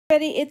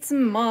It's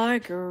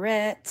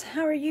Margaret.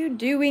 How are you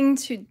doing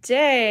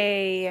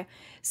today?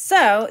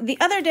 So the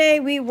other day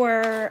we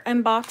were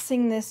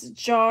unboxing this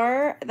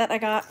jar that I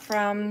got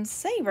from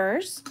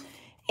Savers,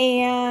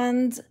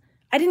 and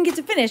I didn't get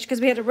to finish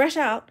because we had to rush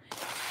out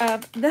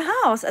of the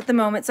house at the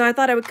moment. So I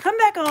thought I would come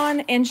back on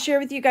and share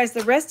with you guys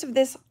the rest of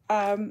this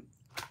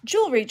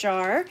jewelry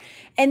jar,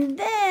 and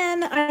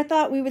then I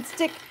thought we would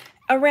stick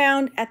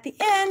around at the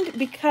end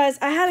because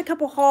I had a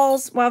couple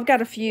hauls. Well, I've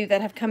got a few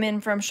that have come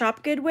in from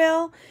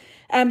ShopGoodwill,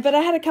 but I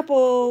had a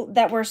couple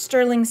that were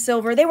sterling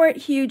silver. They weren't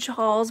huge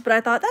hauls, but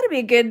I thought that'd be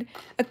a good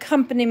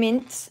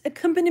accompaniment. So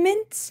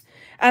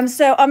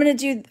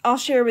I'll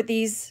share with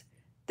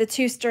the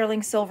two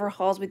sterling silver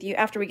hauls with you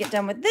after we get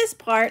done with this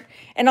part,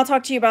 and I'll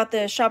talk to you about the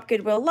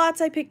ShopGoodwill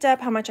lots I picked up,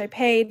 how much I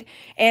paid,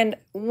 and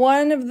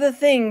one of the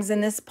things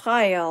in this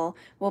pile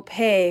will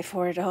pay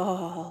for it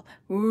all.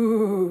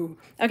 Ooh.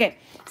 Okay,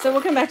 so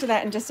we'll come back to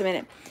that in just a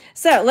minute.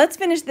 So let's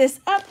finish this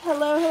up.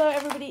 Hello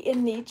everybody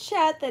in the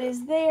chat that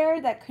is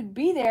there, that could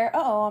be there.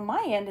 Uh-oh, on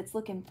my end it's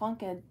looking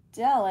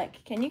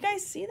funkadelic. Can you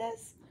guys see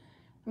this?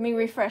 Let me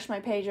refresh my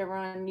page over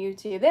on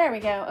YouTube. There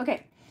we go.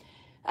 Okay.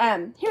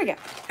 Here we go.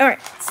 All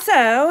right,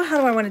 so how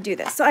do I want to do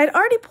this? So I had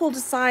already pulled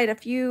aside a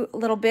few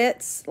little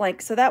bits,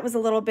 so that was a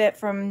little bit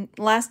from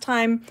last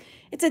time.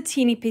 It's a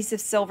teeny piece of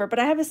silver, but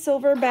I have a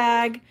silver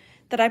bag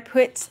that I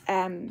put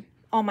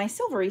all my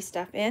silvery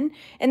stuff in.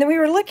 And then we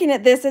were looking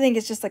at this. I think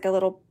it's just like a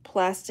little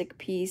plastic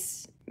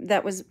piece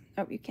that was,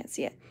 oh, you can't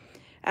see it.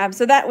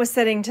 So that was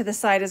sitting to the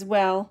side as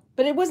well,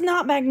 but it was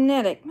not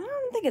magnetic. I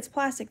don't think it's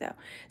plastic though.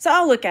 So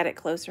I'll look at it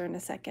closer in a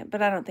second,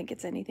 but I don't think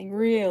it's anything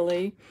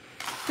really.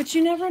 But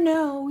you never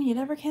know. You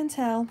never can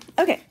tell.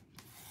 Okay.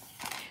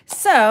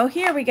 So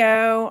here we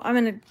go.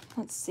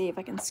 Let's see if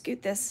I can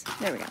scoot this.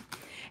 There we go.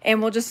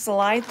 And we'll just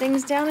slide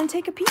things down and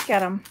take a peek at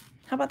them.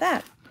 How about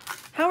that?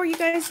 How are you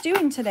guys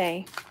doing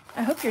today?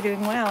 I hope you're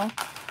doing well.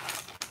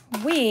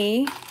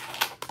 We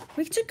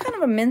took kind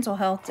of a mental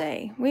health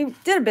day. We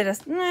did a bit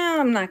of, no,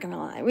 I'm not going to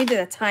lie. We did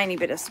a tiny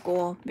bit of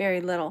school,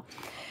 very little.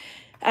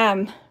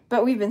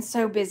 But we've been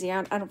so busy.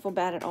 I don't feel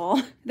bad at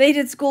all. They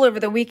did school over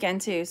the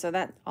weekend too, so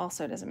that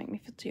also doesn't make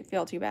me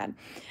feel too bad.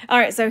 All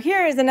right, so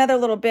here is another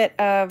little bit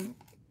of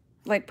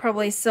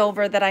probably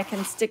silver that I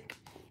can stick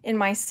in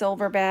my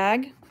silver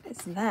bag. What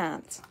is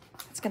that?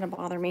 It's going to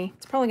bother me.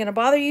 It's probably going to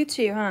bother you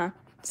too, huh?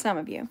 Some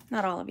of you,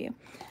 not all of you.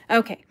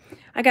 Okay,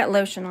 I got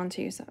lotion on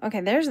too. So,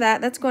 okay, there's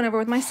that. That's going over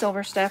with my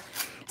silver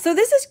stuff. So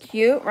this is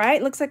cute,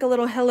 right? Looks like a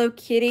little Hello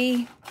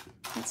Kitty.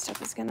 That stuff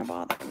is going to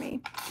bother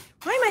me.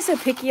 Why am I so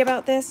picky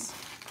about this?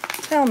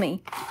 Tell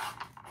me.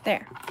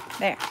 There.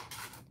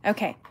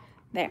 Okay,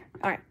 there.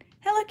 All right.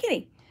 Hello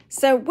Kitty.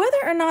 So whether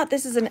or not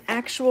this is an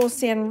actual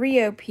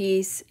Sanrio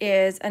piece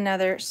is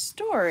another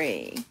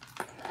story.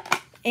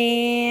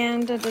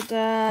 And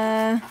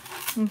I'm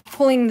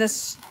pulling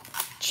this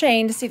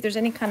chain to see if there's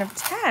any kind of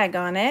tag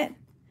on it.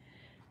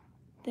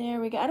 There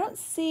we go. I don't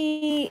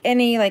see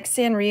any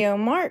Sanrio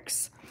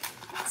marks.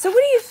 So what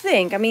do you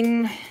think? I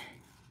mean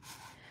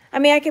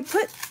I could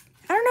put,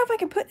 I don't know if I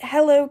could put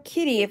Hello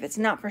Kitty if it's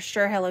not for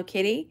sure Hello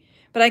Kitty,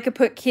 but I could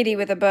put Kitty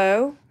with a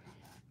bow.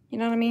 You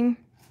know what I mean?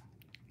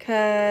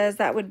 Because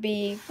that would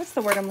be, what's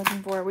the word I'm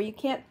looking for? Where you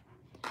can't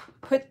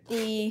put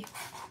the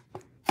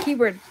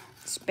keyword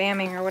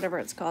spamming or whatever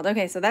it's called.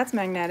 Okay, so that's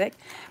magnetic.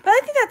 But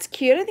I think that's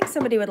cute. I think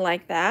somebody would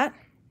like that.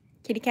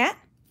 Kitty cat.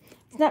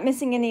 It's not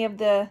missing any of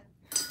the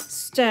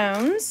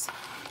stones.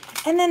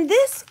 And then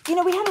this, we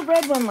had a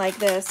red one like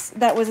this.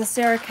 That was a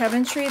Sarah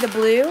Coventry, the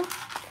blue.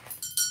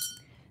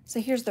 So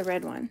here's the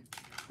red one.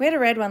 We had a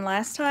red one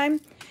last time.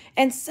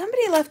 And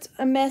somebody left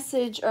a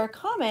message or a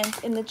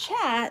comment in the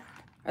chat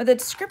or the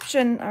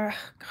description, or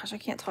gosh, I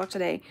can't talk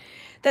today,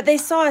 that they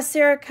saw a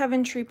Sarah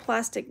Coventry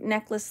plastic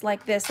necklace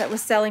like this that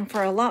was selling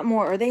for a lot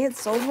more, or they had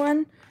sold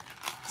one,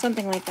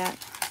 something like that.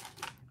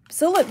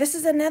 So look, this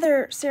is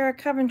another Sarah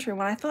Coventry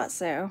one. I thought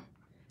so.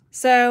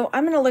 So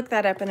I'm going to look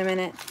that up in a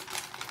minute.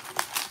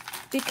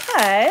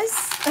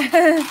 Because,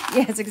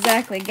 yes,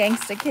 exactly,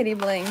 Gangsta Kitty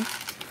Bling.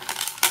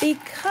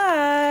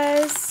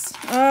 Because,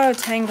 oh,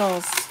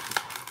 tangles.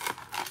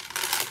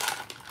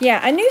 Yeah,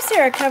 I knew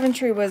Sarah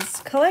Coventry was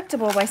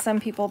collectible by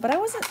some people, but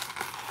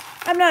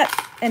I'm not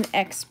an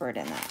expert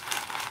in that.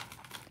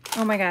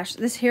 Oh my gosh,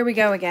 here we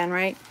go again,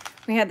 right?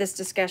 We had this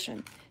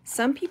discussion.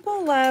 Some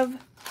people love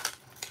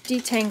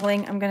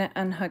detangling. I'm going to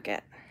unhook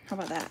it. How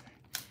about that?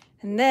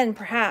 And then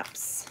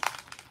perhaps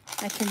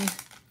I can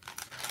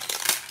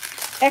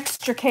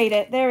extricate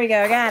it. There we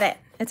go. Got it.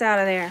 It's out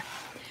of there.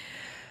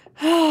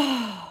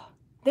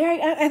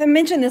 I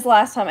mentioned this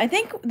last time. I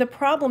think the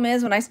problem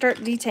is when I start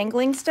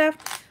detangling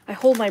stuff, I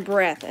hold my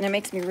breath and it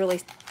makes me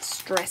really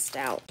stressed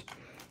out.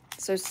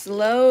 So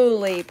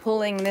slowly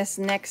pulling this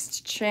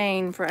next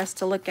chain for us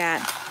to look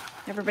at.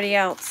 Everybody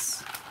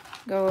else,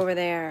 go over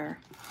there.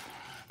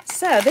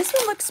 So this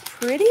one looks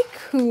pretty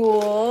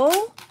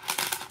cool.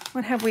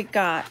 What have we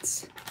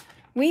got?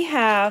 We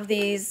have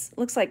these,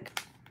 looks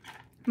like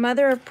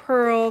mother of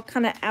pearl,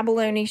 kind of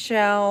abalone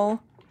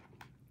shell.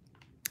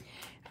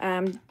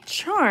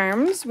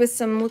 charms with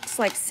some, looks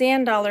like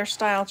sand dollar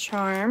style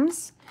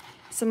charms.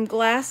 Some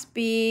glass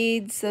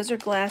beads. Those are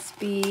glass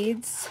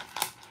beads.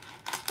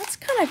 That's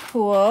kind of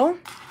cool.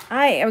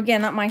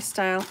 Again, not my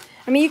style.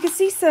 I mean, you can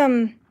see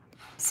some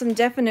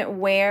definite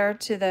wear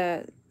to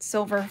the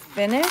silver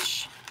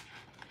finish.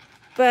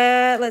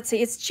 But let's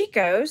see, it's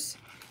Chico's.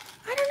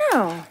 I don't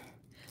know.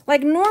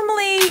 Like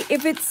normally,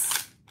 if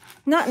it's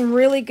not in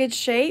really good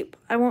shape,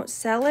 I won't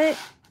sell it.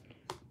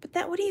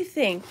 But what do you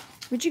think?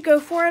 Would you go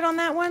for it on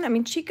that one? I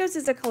mean, Chico's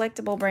is a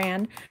collectible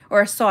brand,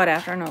 or a sought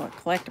after. I don't know what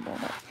collectible,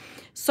 but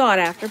sought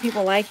after.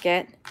 People like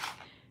it.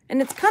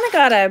 And it's kind of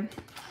got a,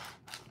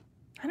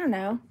 I don't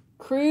know,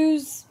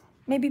 cruise.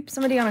 Maybe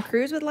somebody on a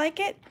cruise would like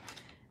it.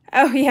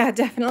 Oh, yeah,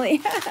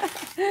 definitely.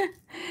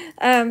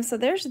 So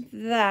there's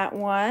that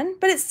one.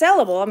 But it's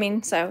sellable. I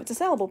mean, so it's a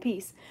sellable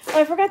piece.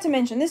 Oh, I forgot to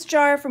mention this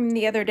jar from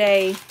the other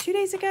day, 2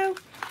 days ago,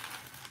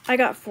 I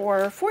got for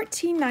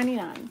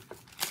 $14.99.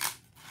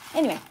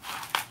 Anyway,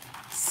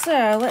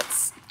 so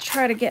let's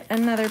try to get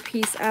another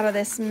piece out of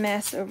this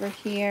mess over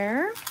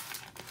here.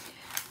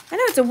 I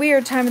know it's a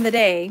weird time of the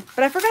day,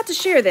 but I forgot to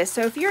share this.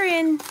 So if you're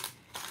in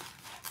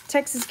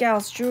Texas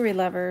Gals Jewelry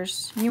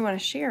Lovers and you want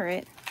to share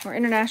it, or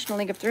International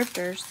League of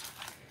Thrifters,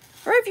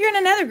 or if you're in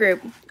another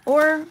group,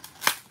 or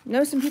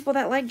know some people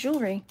that like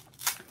jewelry,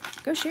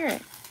 go share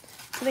it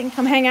so they can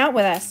come hang out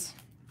with us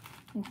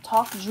and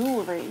talk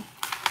jewelry.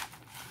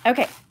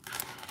 Okay,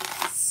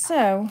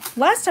 so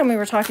last time we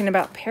were talking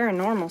about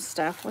paranormal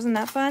stuff. Wasn't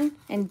that fun?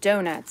 And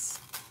donuts.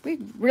 We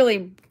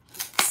really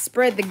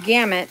spread the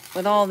gamut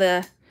with all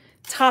the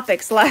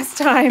topics last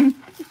time.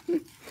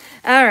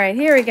 All right,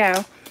 here we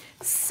go.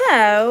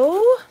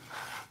 So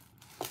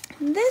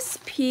this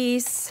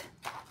piece,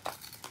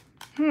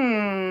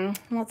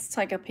 let's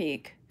take a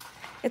peek.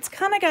 It's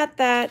kind of got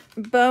that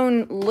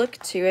bone look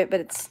to it, but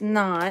it's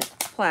not.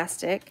 It's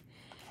plastic.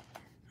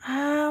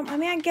 I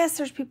mean, I guess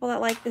there's people that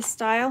like this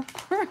style.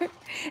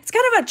 It's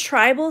kind of a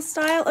tribal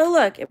style. Oh,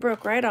 look, it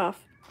broke right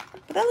off.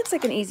 But that looks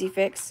like an easy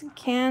fix.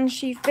 Can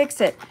she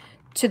fix it?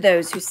 To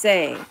those who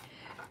say,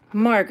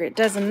 Margaret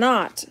does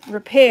not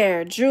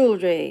repair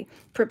jewelry.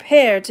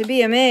 Prepare to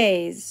be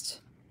amazed.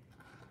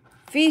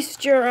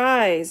 Feast your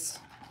eyes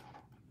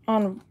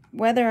on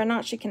whether or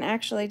not she can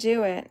actually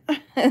do it.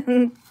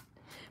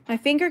 My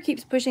finger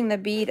keeps pushing the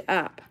bead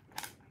up,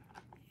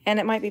 and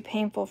it might be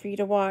painful for you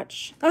to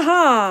watch.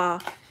 Aha!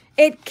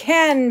 It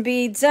can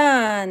be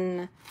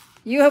done.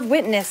 You have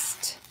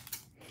witnessed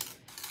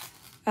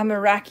a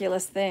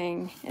miraculous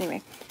thing.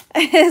 Anyway,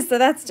 so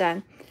that's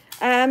done.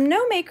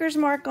 No maker's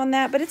mark on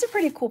that, but it's a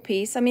pretty cool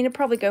piece. I mean, it'd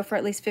probably go for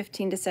at least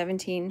 15 to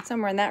 17,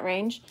 somewhere in that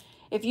range.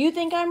 If you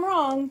think I'm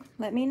wrong,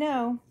 let me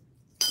know.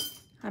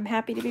 I'm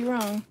happy to be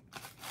wrong.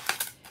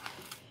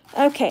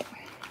 Okay,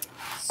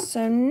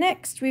 so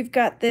next we've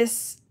got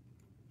this,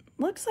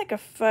 looks like a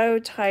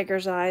faux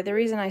tiger's eye. The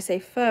reason I say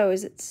faux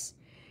is it's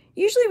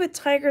usually with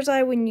tiger's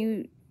eye, when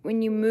you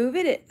move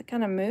it, it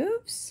kind of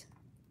moves.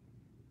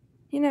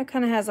 You know, it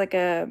kind of has like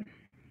a,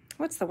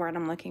 what's the word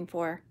I'm looking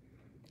for?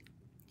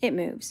 It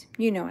moves.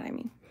 You know what I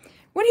mean.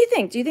 What do you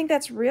think? Do you think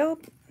that's real?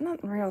 Not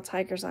real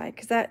tiger's eye,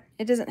 because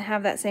it doesn't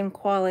have that same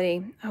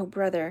quality. Oh,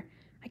 brother.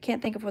 I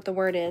can't think of what the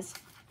word is.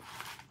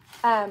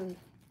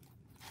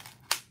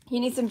 You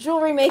need some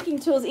jewelry making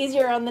tools,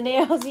 easier on the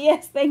nails.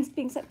 Yes, thanks,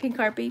 Pink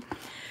Harpy.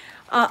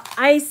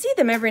 I see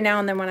them every now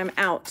and then when I'm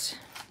out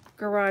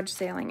garage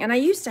sailing, and I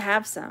used to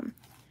have some,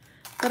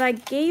 but I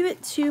gave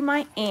it to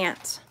my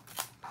aunt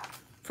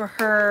for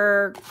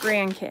her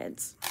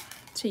grandkids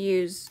to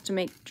use to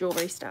make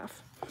jewelry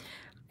stuff.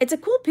 It's a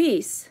cool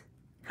piece.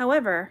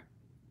 However,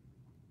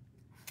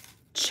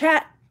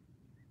 chatty,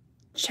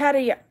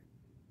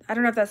 I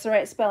don't know if that's the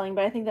right spelling,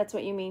 but I think that's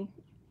what you mean.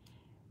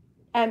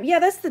 Yeah,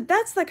 that's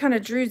the kind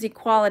of druzy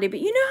quality. But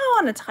you know how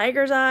on a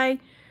tiger's eye,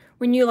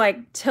 when you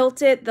like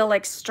tilt it, the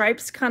like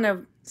stripes kind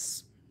of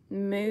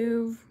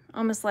move,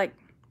 almost like,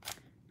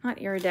 not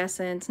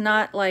iridescent,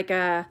 not like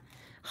a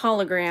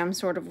hologram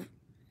sort of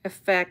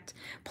effect.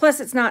 Plus,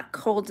 it's not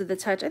cold to the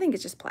touch. I think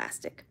it's just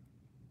plastic.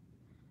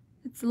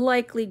 It's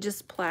likely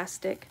just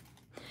plastic.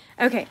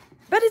 Okay,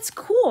 but it's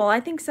cool. I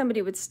think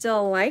somebody would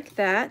still like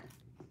that.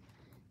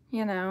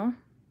 You know,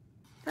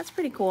 that's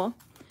pretty cool.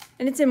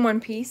 And it's in one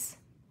piece.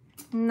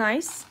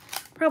 Nice.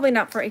 Probably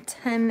not for a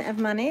ton of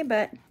money,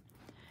 but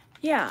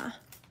yeah.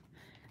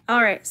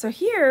 All right, so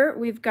here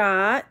we've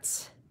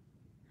got,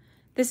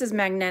 this is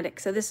magnetic,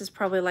 so this is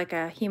probably like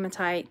a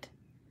hematite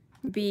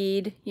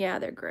bead. Yeah,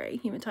 they're gray,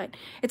 hematite.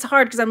 It's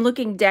hard because I'm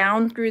looking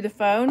down through the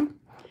phone,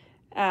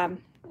 and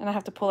I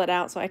have to pull it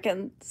out so I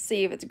can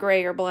see if it's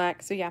gray or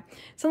black. So yeah,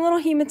 some little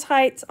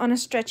hematites on a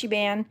stretchy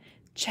band.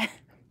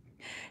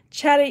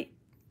 Chatty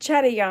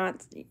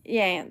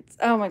yants.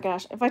 Oh my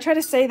gosh, if I try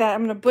to say that,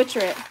 I'm gonna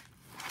butcher it.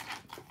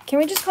 Can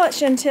we just call it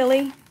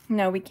chantilly?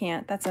 No, we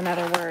can't. That's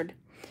another word.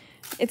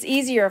 It's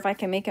easier if I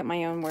can make up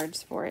my own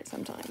words for it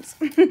sometimes.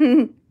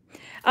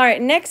 All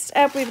right, next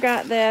up we've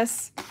got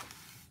this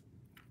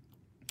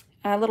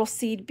little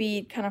seed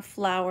bead kind of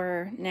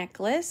flower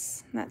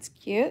necklace. That's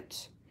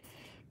cute.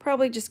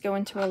 Probably just go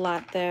into a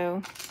lot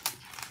though.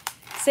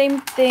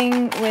 Same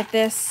thing with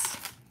this.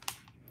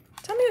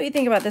 Tell me what you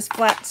think about this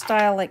flat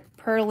style, like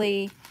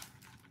pearly.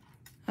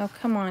 Oh,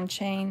 come on,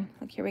 chain.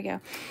 Look, here we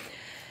go.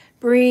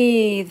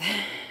 Breathe.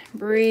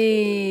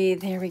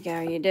 Breathe. Here we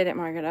go. You did it,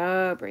 Margaret.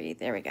 Oh, breathe.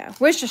 There we go.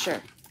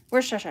 Worcestershire.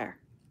 Worcestershire.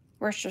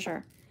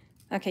 Worcestershire.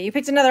 Okay, you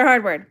picked another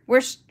hard word.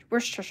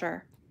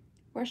 Worcestershire.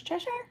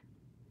 Worcestershire?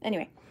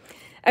 Anyway.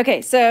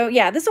 Okay, so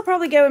yeah, this will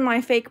probably go in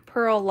my fake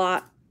pearl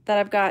lot that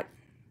I've got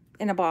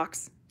in a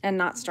box and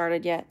not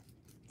started yet.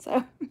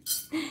 So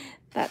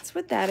that's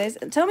what that is.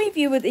 Tell me if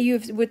you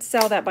would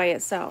sell that by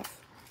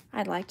itself.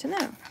 I'd like to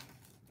know.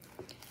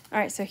 All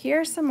right, so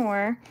here's some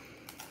more.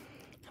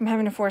 I'm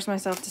having to force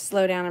myself to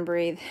slow down and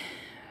breathe.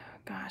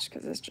 Gosh,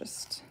 because it's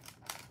just,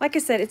 like I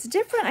said, it's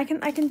different.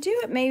 I can do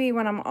it maybe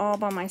when I'm all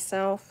by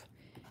myself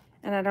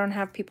and I don't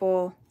have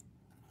people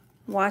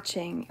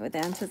watching with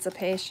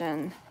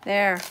anticipation.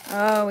 There.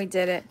 Oh, we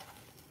did it.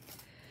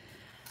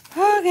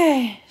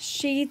 Okay.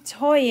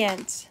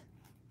 Chatoyant.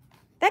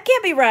 That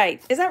can't be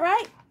right. Is that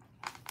right?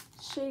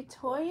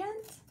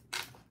 Chatoyant?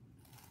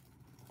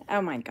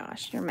 Oh my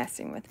gosh, you're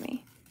messing with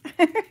me.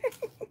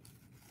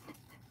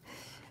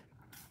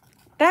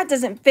 That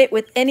doesn't fit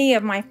with any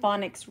of my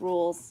phonics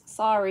rules.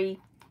 Sorry.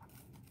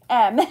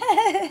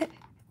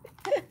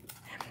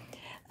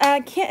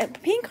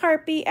 Pink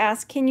Harpy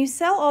asks, can you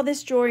sell all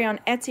this jewelry on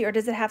Etsy or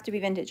does it have to be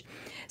vintage?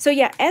 So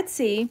yeah,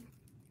 Etsy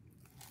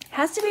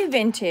has to be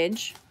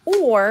vintage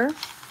or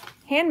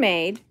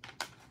handmade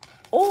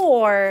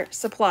or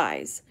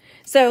supplies.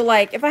 So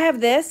like if I have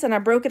this and I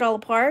broke it all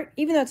apart,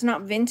 even though it's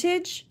not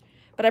vintage,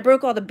 but I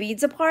broke all the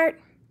beads apart,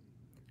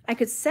 I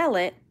could sell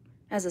it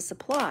as a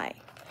supply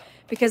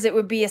because it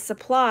would be a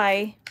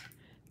supply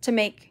to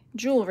make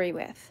jewelry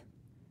with.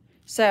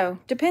 So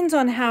depends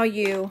on how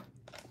you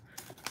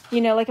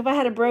know, like if I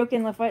had a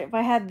broken, if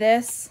I had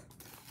this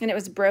and it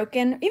was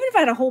broken, even if I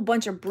had a whole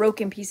bunch of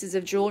broken pieces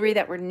of jewelry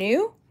that were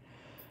new,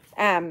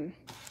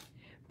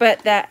 but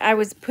that I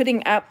was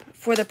putting up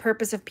for the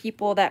purpose of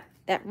people that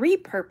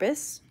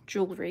repurpose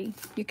jewelry,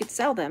 you could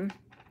sell them.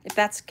 If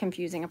that's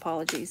confusing,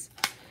 apologies.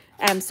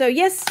 So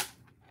yes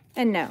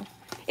and no.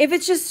 If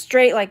it's just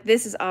straight like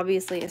this is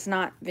obviously, it's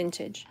not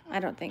vintage. I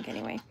don't think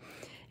anyway.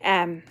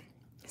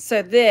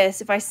 So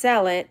this, if I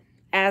sell it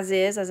as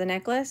is, as a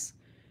necklace,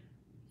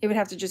 it would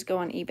have to just go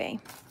on eBay.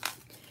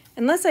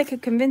 Unless I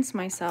could convince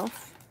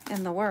myself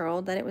and the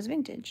world that it was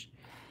vintage.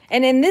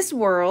 And in this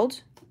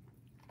world,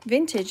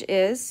 vintage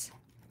is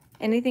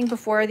anything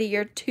before the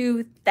year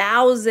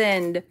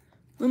 2000.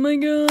 Oh my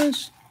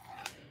gosh.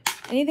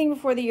 Anything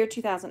before the year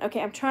 2000.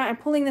 Okay, I'm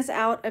pulling this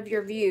out of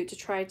your view to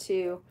try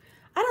to,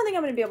 I don't think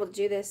I'm going to be able to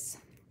do this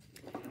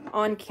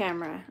on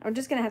camera. I'm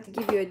just going to have to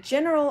give you a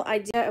general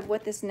idea of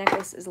what this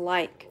necklace is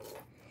like.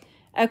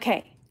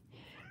 Okay.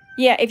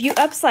 Yeah, if you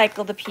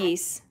upcycle the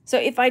piece. So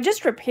if I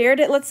just repaired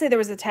it, let's say there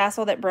was a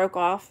tassel that broke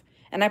off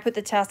and I put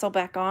the tassel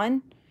back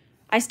on,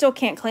 I still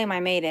can't claim I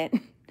made it.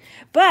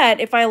 But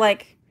if I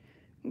like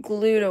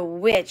glued a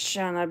witch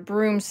on a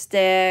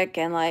broomstick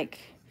and like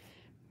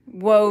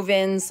wove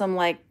in some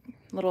like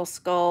little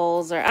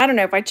skulls, or I don't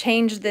know, if I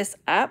changed this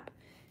up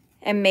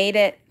and made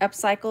it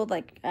upcycled,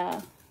 like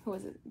who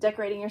was it,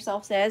 Decorating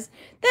Yourself says,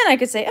 then I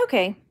could say,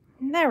 okay,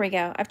 there we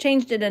go. I've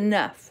changed it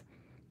enough.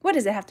 What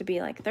does it have to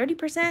be, like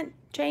 30%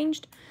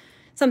 changed?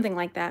 Something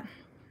like that.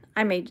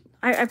 I may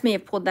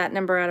have pulled that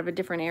number out of a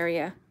different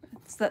area.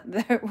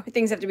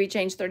 Things have to be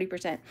changed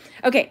 30%.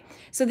 Okay,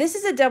 so this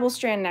is a double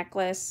strand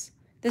necklace.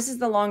 This is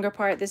the longer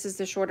part. This is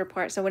the shorter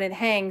part. So when it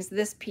hangs,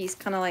 this piece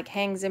kind of like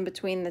hangs in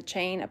between the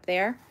chain up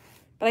there.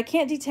 But I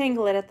can't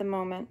detangle it at the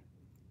moment.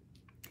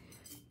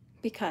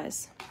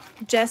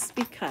 Just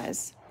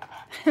because.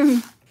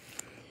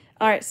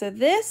 All right, so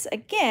this,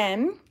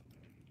 again,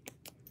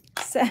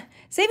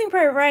 Saving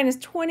Private Ryan is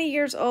 20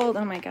 years old.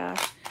 Oh my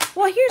gosh.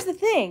 Well, here's the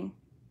thing.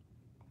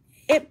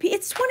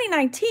 It's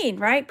 2019,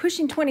 right?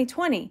 Pushing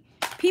 2020.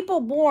 People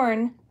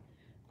born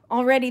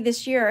already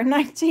this year are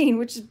 19,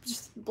 which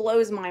just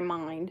blows my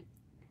mind.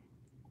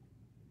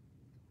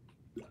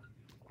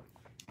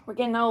 We're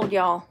getting old,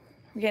 y'all.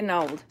 We're getting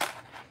old.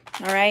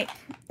 All right.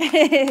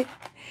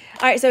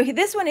 All right, so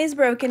this one is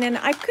broken, and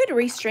I could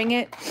restring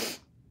it.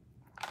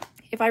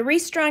 If I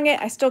restrung it,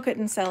 I still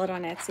couldn't sell it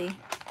on Etsy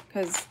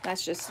because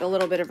that's just a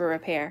little bit of a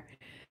repair.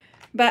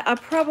 But I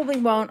probably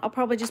won't. I'll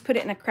probably just put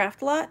it in a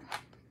craft lot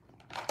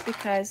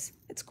because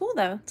it's cool,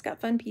 though. It's got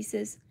fun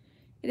pieces.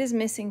 It is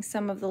missing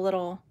some of the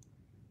little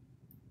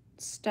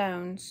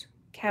stones,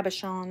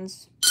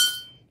 cabochons.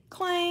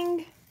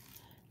 Clang.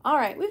 All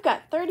right, we've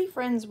got 30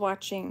 friends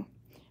watching.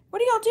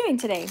 What are y'all doing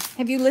today?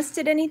 Have you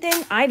listed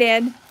anything? I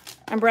did.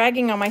 I'm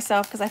bragging on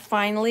myself because I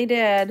finally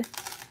did.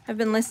 I've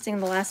been listing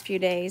the last few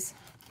days.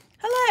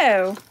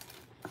 Hello.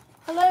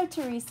 Hello,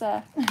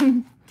 Teresa.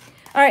 All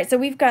right, so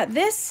we've got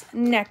this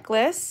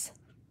necklace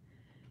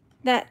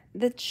that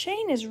the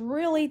chain is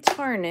really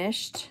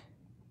tarnished.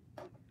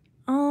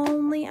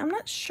 Only, I'm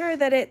not sure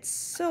that it's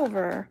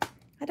silver.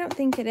 I don't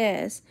think it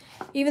is,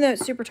 even though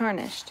it's super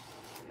tarnished.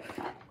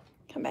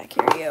 Come back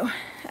here,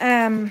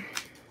 you.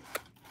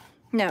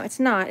 No, it's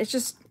not. It's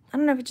just, I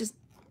don't know if it just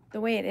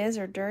the way it is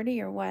or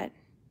dirty or what?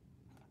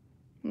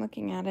 I'm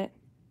looking at it.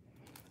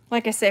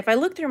 Like I say, if I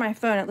look through my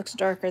phone, it looks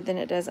darker than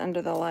it does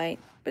under the light.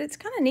 But it's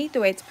kind of neat the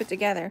way it's put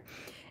together.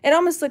 It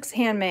almost looks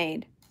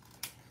handmade.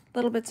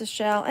 Little bits of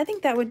shell. I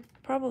think that would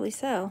probably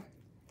sell.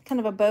 Kind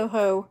of a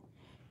boho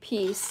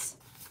piece.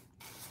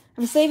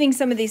 I'm saving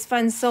some of these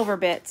fun silver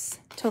bits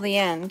till the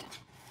end.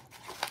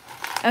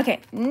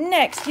 Okay,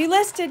 next you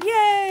listed,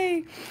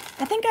 yay!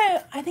 I think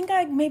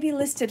I maybe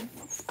listed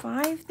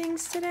 5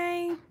 things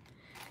today.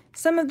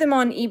 Some of them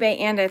on eBay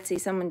and Etsy,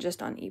 some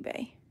just on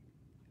eBay.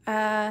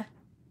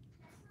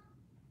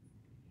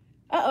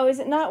 Uh-oh, is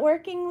it not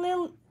working,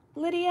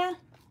 Lydia?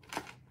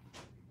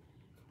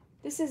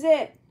 This is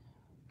it.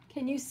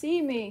 Can you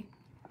see me?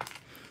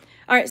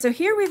 All right, so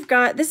here we've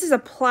got, this is a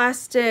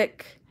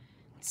plastic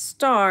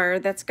star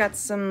that's got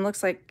some,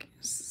 looks like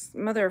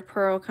mother of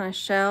pearl kind of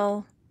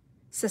shell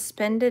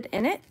suspended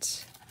in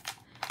it.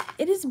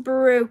 It is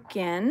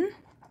broken.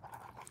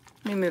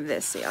 Let me move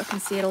this so y'all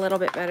can see it a little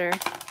bit better.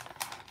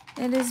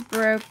 It is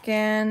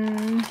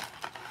broken.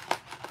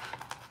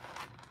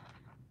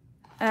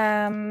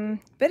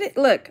 But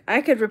look,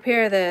 I could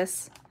repair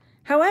this.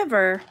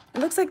 However, it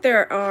looks like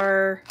there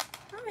are,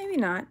 oh, maybe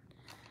not.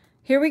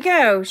 Here we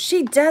go.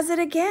 She does it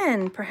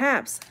again,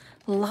 perhaps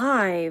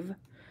live.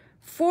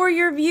 For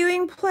your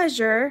viewing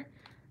pleasure,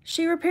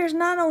 she repairs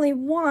not only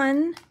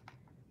 1,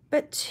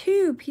 but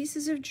 2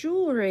 pieces of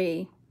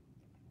jewelry.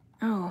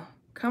 Oh,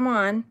 come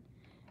on.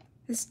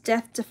 This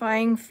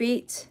death-defying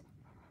feat.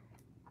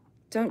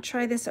 Don't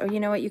try this. Oh, you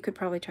know what? You could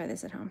probably try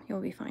this at home.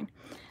 You'll be fine.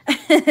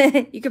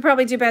 You could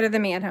probably do better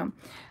than me at home.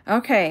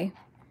 Okay.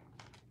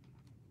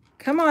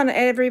 Come on,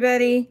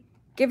 everybody.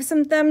 Give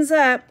some thumbs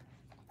up.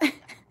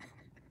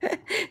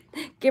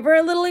 Give her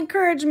a little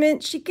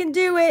encouragement. She can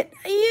do it.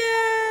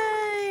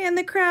 Yay! And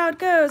the crowd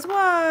goes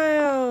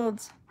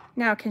wild.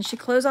 Now, can she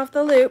close off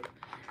the loop?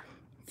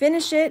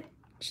 Finish it.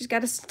 She's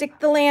got to stick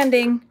the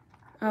landing.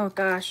 Oh,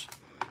 gosh.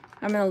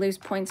 I'm going to lose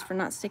points for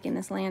not sticking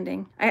this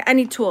landing. I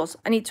need tools.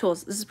 I need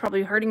tools. This is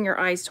probably hurting your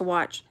eyes to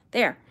watch.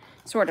 There.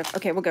 Sort of.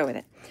 Okay, we'll go with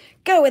it.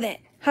 Go with it.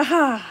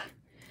 Ha-ha.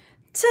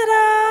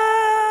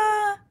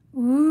 Ta-da!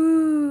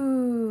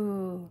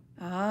 Ooh.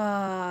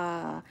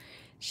 Ah.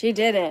 She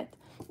did it.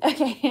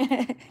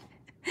 Okay.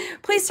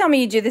 Please tell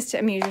me you do this to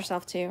amuse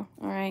yourself too.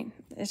 All right.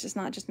 It's just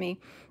not just me.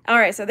 All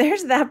right. So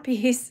there's that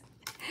piece.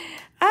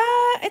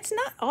 It's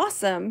not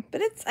awesome,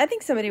 but I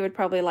think somebody would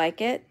probably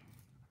like it.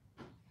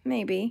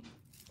 Maybe.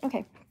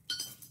 Okay.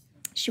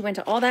 She went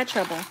to all that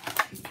trouble.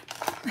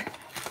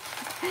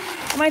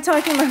 Am I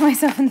talking about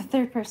myself in the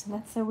third person?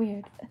 That's so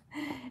weird.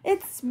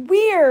 It's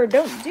weird.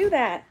 Don't do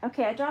that.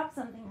 Okay, I dropped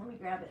something. Let me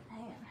grab it. Hang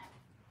on.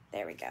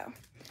 There we go.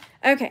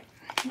 Okay.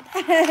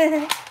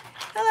 Hello,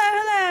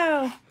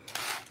 hello.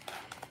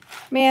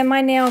 Man,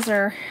 my nails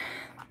are,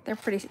 they're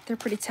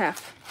pretty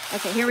tough.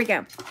 Okay, here we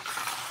go.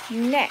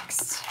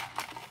 Next.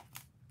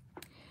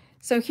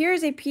 So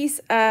here's a piece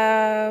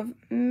of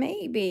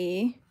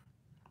maybe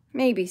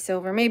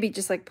silver, maybe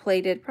just like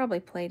plated, probably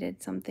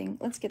plated something.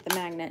 Let's get the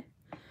magnet.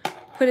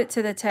 Put it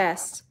to the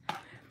test.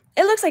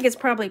 It looks like it's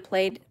probably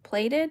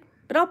plated,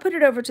 but I'll put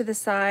it over to the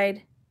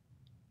side.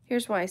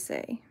 Here's why I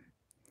say.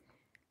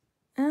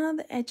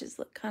 The edges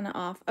look kind of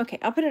off. Okay,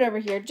 I'll put it over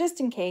here just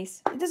in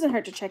case. It doesn't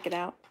hurt to check it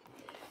out.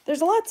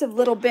 There's lots of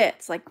little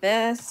bits like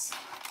this,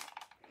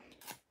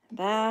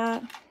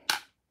 that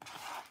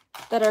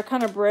are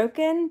kind of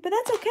broken, but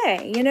that's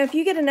okay. You know, if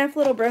you get enough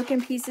little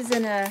broken pieces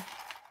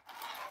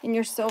in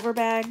your silver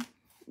bag,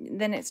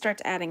 then it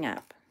starts adding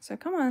up. So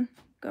come on,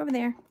 go over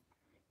there.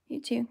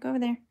 You too, go over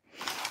there.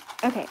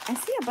 Okay, I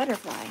see a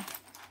butterfly.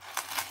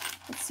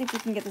 Let's see if we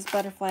can get this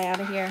butterfly out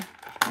of here.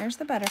 There's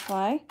the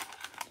butterfly.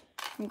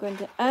 I'm going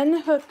to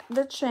unhook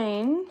the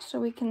chain so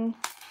we can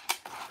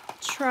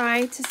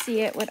try to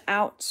see it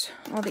without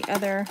all the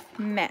other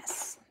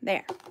mess.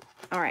 There.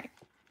 All right.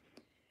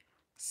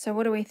 So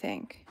what do we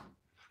think?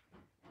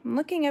 I'm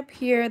looking up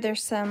here.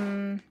 There's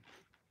some,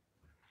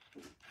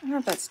 I don't know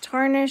if that's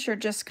tarnish or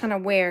just kind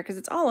of wear because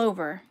it's all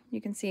over.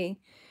 You can see.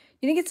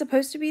 You think it's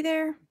supposed to be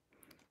there?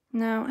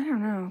 No, I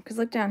don't know. Because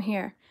look down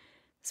here.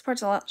 This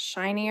part's a lot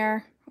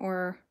shinier,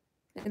 or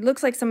it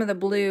looks like some of the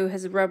blue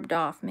has rubbed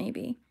off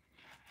maybe.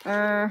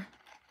 So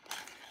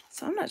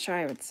I'm not sure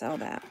I would sell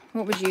that.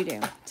 What would you do?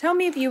 Tell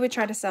me if you would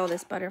try to sell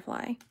this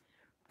butterfly.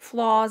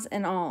 Flaws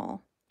and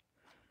all.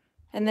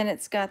 And then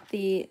it's got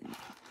these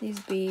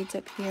beads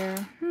up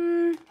here.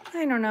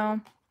 I don't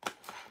know.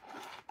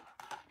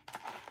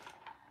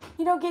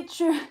 You don't get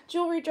your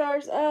jewelry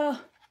jars.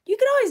 You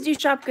could always do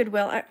Shop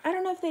Goodwill. I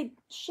don't know if they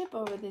ship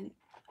over the...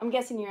 I'm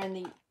guessing you're in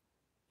the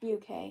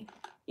UK.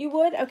 You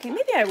would? Okay,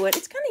 maybe I would.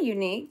 It's kind of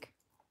unique,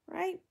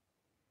 right?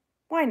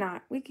 Why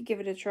not? We could give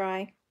it a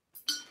try.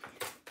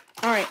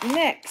 All right,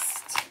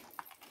 next.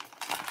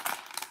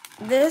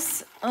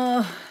 This,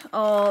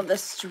 all the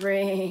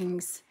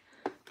strings.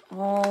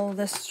 All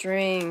the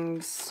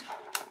strings.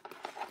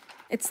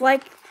 It's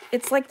like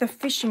the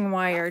fishing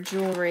wire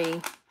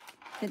jewelry.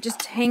 It just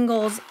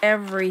tangles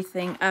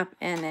everything up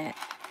in it.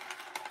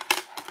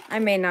 I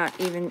may not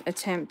even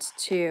attempt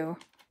to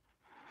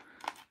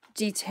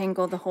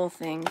detangle the whole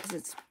thing because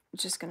it's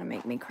just going to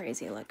make me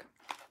crazy. Look.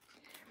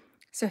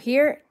 So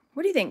here,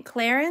 what do you think?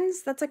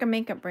 Clarins? That's like a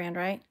makeup brand,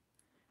 right?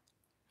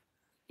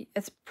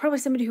 It's probably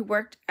somebody who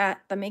worked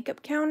at the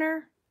makeup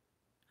counter.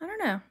 I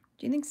don't know.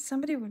 Do you think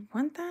somebody would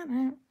want that?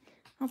 I'll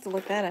have to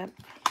look that up.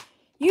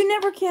 You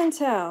never can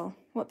tell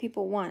what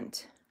people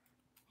want,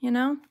 you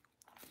know?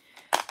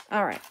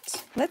 All right,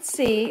 let's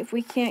see if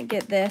we can't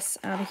get this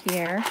out of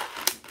here.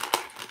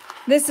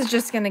 This is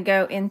just going to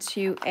go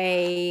into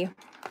a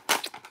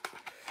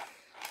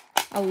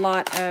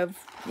lot of,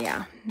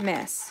 yeah,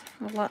 mess.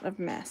 A lot of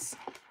mess.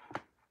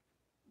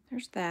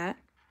 There's that.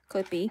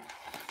 Clippy.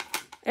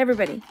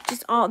 Everybody,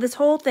 just all, this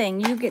whole thing,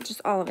 you get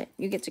just all of it.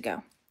 You get to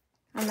go.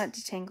 I'm not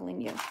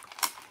detangling you.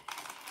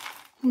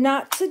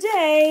 Not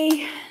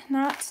today.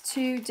 Not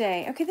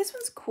today. Okay, this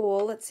one's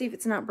cool. Let's see if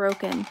it's not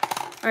broken.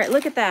 All right,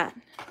 look at that.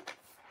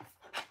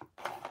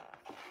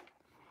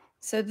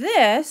 So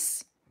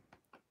this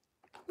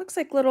looks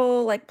like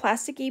little like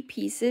plasticky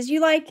pieces.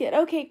 You like it?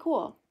 Okay,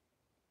 cool.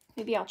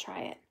 Maybe I'll try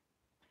it.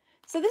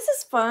 So this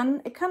is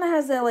fun. It kind of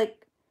has a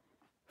like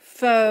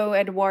faux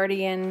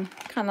Edwardian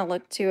kind of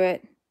look to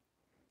it.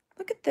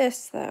 Look at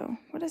this though.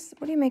 What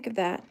do you make of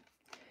that?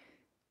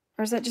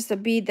 Or is that just a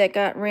bead that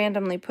got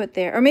randomly put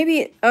there? Or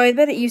maybe, oh, I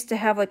bet it used to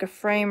have like a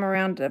frame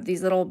around it of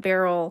these little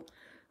barrel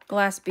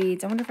glass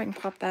beads. I wonder if I can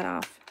pop that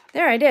off.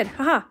 There, I did.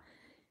 Haha.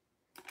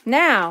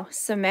 Now,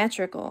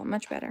 symmetrical.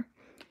 Much better.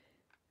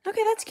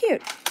 Okay, that's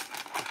cute.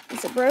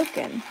 Is it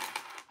broken?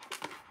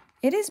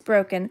 It is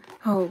broken.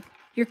 Oh,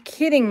 you're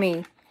kidding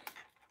me.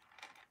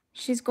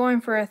 She's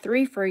going for a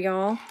 3 for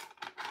y'all.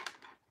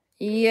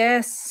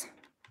 Yes.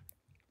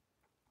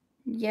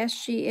 Yes,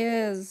 she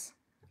is.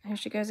 Here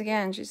she goes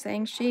again. She's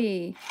saying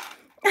she.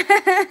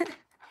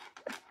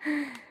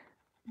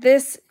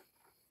 This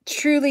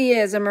truly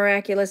is a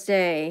miraculous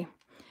day.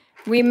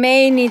 We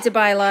may need to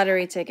buy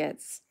lottery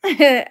tickets.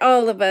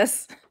 All of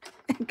us.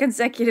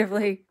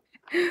 Consecutively.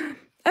 Okay,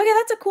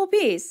 that's a cool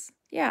piece.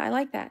 Yeah, I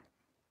like that.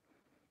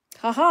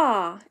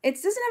 Haha.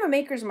 It doesn't have a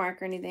maker's mark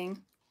or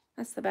anything.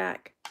 That's the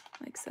back.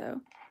 Like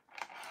so.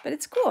 But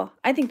it's cool.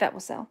 I think that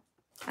will sell.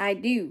 I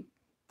do.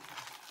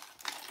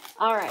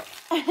 All right.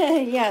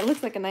 Yeah, it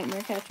looks like a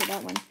nightmare catcher,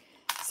 that one.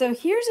 So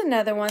here's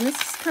another one.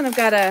 This has kind of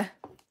got a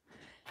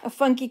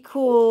funky,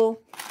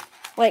 cool,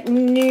 like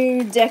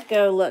new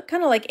deco look.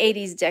 Kind of like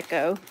 80s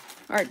deco.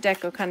 Art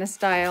deco kind of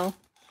style.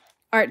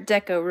 Art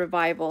deco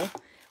revival.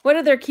 What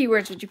other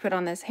keywords would you put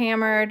on this?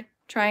 Hammered,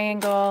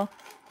 triangle.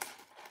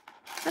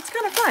 That's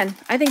kind of fun.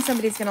 I think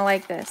somebody's going to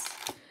like this.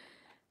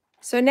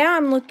 So now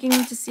I'm looking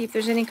to see if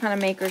there's any kind of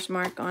maker's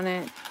mark on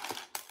it.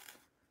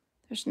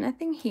 There's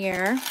nothing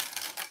here.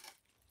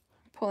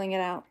 Pulling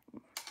it out.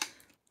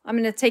 I'm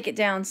going to take it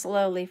down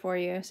slowly for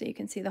you so you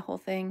can see the whole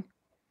thing.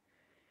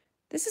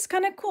 This is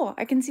kind of cool.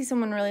 I can see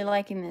someone really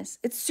liking this.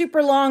 It's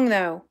super long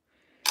though.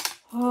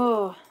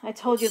 Oh, I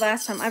told you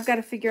last time, I've got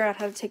to figure out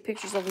how to take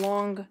pictures of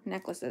long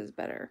necklaces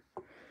better.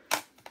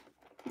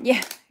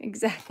 Yeah,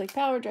 exactly.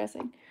 Power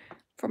dressing.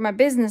 For my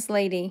business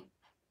lady.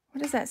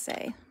 What does that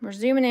say? We're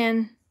zooming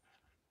in.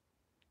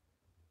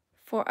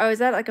 Oh, is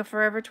that like a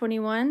Forever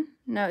 21?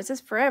 No, it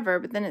says Forever,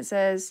 but then it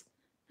says,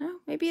 oh,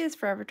 maybe it is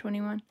Forever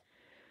 21.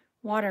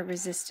 Water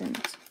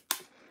resistant.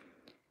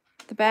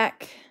 The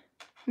back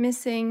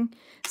missing.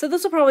 So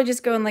this will probably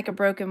just go in like a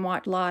broken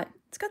watch lot.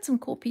 It's got some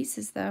cool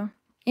pieces though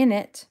in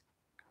it.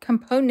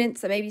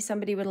 Components that maybe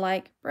somebody would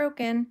like.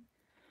 Broken.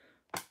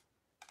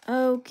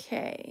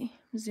 Okay.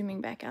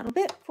 Zooming back out a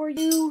bit for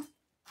you.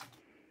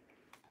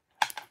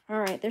 All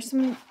right. There's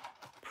some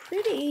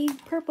pretty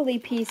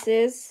purpley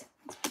pieces.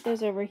 Let's put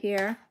those over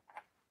here.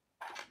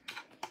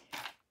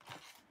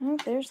 Oh,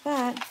 there's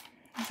that.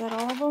 Is that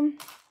all of them?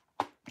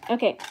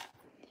 Okay.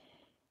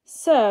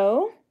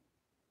 So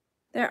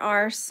there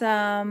are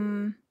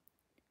some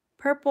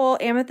purple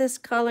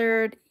amethyst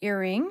colored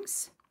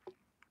earrings.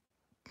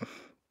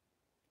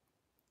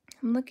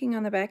 I'm looking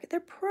on the back. They're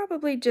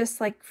probably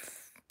just like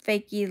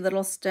fakey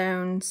little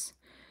stones.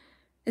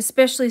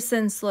 Especially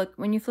since, look,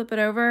 when you flip it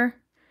over,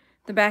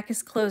 the back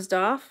is closed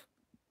off.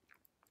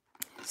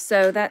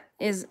 So that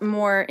is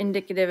more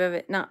indicative of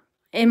it not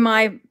in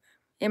my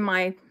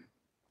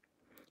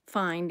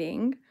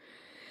finding.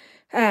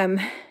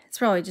 It's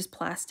probably just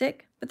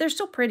plastic, but they're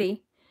still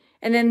pretty.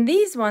 And then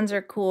these ones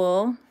are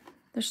cool.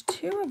 There's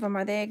 2 of them.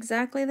 Are they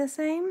exactly the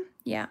same?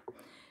 Yeah.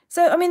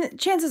 So, I mean,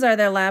 chances are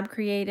they're lab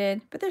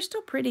created, but they're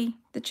still pretty.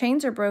 The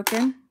chains are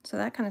broken, so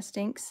that kind of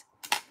stinks.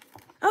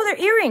 Oh,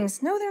 they're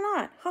earrings. No, they're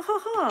not. Ha ha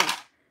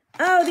ha.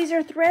 Oh, these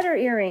are threader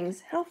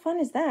earrings. How fun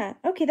is that?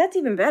 Okay, that's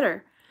even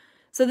better.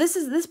 So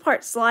this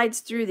part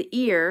slides through the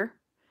ear.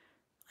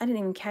 I didn't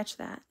even catch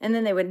that. And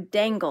then they would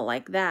dangle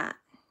like that,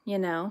 you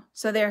know.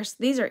 So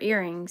these are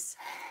earrings.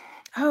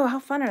 Oh, how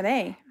fun are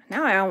they?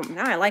 Now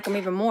I like them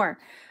even more.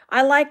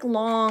 I like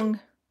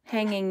long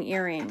hanging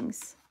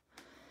earrings.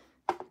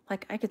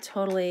 Like I could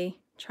totally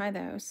try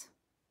those.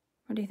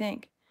 What do you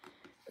think?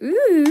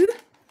 Ooh.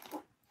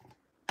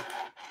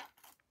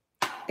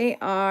 They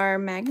are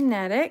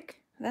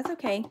magnetic. That's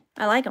okay.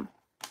 I like them.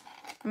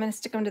 I'm going to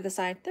stick them to the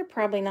side. They're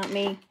probably not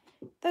me.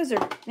 Those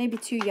are maybe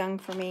too young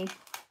for me.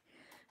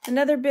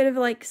 Another bit of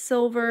like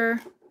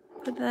silver.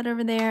 Put that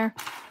over there.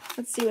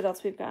 Let's see what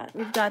else we've got.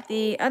 We've got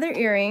the other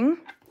earring.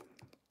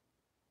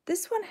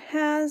 This one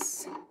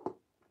has,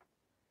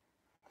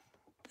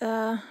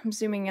 I'm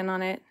zooming in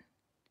on it,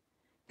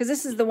 because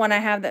this is the one I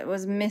have that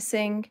was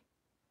missing.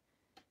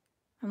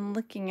 I'm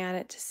looking at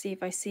it to see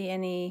if I see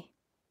anything.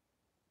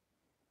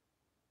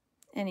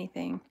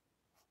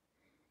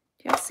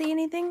 Do y'all see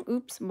anything?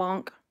 Oops,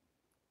 bonk.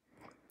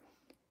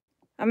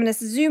 I'm going to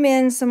zoom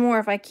in some more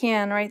if I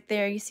can. Right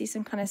there, you see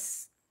some kind of,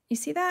 you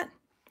see that?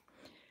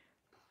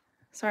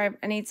 Sorry,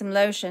 I need some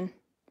lotion.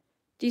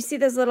 Do you see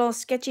those little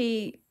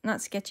sketchy,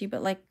 not sketchy,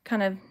 but like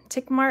kind of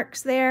tick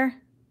marks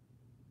there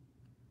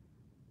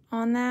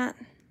on that?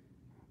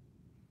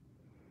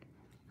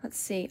 Let's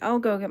see. I'll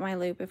go get my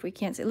loop if we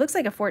can't see. It looks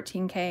like a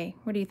 14K.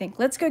 What do you think?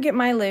 Let's go get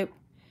my loop.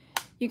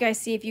 You guys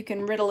see if you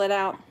can riddle it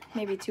out.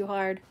 Maybe too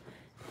hard.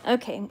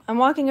 Okay, I'm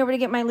walking over to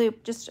get my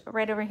loop. Just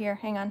right over here.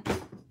 Hang on.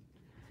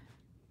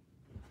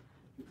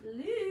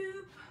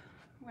 Loop,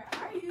 where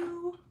are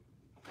you?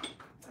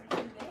 Are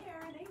you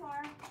there? There you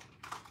are.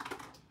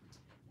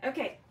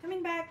 Okay,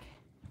 coming back.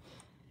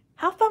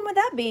 How fun would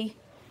that be?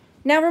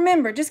 Now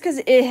remember, just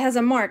because it has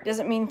a mark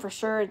doesn't mean for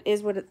sure it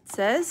is what it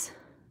says.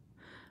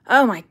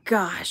 Oh my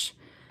gosh.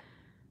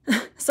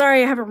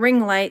 Sorry, I have a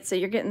ring light, so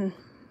you're getting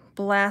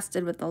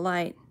blasted with the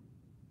light.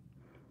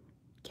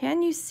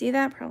 Can you see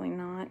that? Probably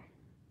not.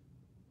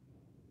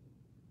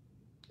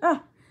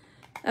 Oh,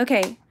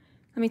 okay.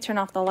 Let me turn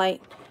off the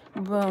light.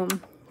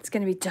 Boom. It's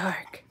going to be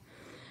dark,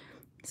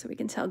 so we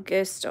can tell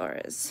ghost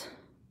stories.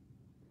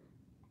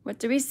 What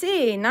do we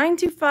see?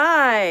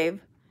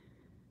 925.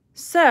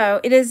 So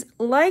it is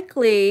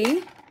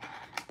likely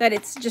that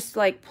it's just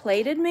like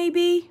plated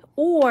maybe,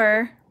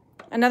 or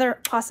another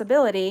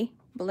possibility,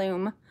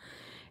 bloom,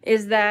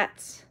 is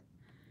that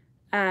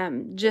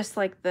just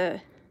like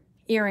the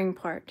earring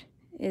part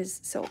is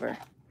silver.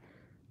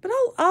 But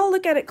I'll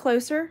look at it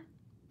closer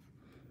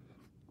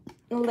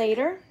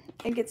later.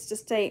 It gets to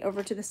stay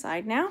over to the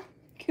side now.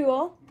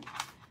 Cool.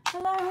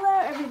 Hello,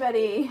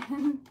 everybody.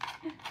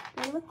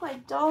 They look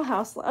like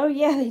dollhouse. Oh,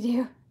 yeah, they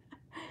do.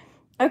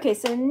 Okay,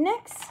 so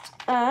next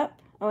up,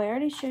 oh, I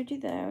already showed you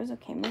those.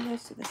 Okay, move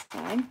those to the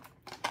side.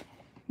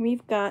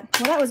 We've got,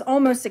 well, that was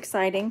almost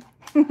exciting.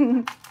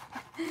 Wouldn't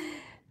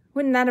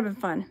that have been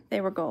fun?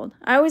 They were gold.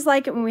 I always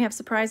like it when we have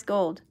surprise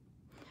gold.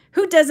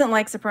 Who doesn't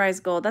like surprise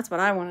gold? That's what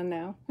I want to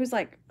know. Who's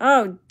like,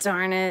 oh,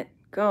 darn it,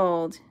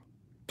 gold.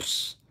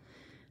 Psh,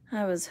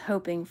 I was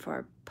hoping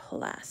for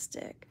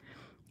plastic.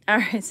 All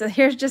right, so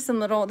here's just some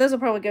little, those will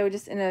probably go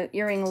just in an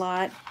earring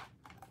lot.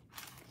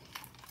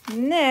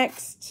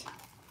 Next,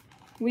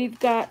 we've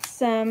got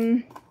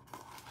some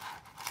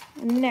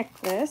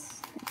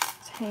necklace.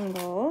 It's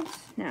tangled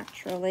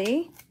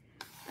naturally.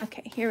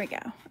 Okay, here we go.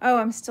 Oh,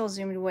 I'm still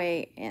zoomed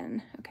way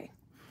in. Okay.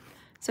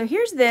 So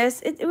here's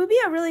this. It would be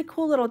a really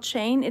cool little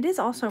chain. It is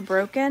also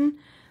broken.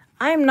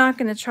 I'm not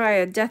going to try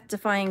a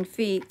death-defying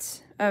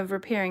feat of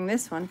repairing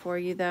this one for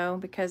you, though,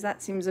 because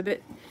that seems a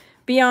bit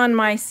beyond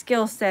my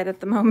skill set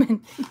at the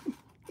moment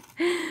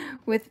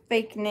with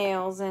fake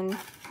nails and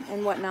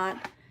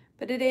whatnot.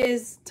 But it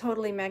is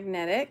totally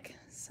magnetic.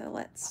 So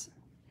let's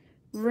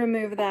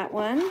remove that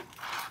one.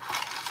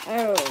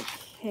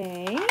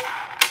 Okay.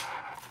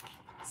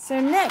 So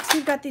next,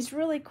 we've got these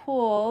really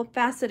cool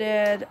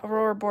faceted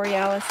Aurora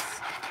Borealis.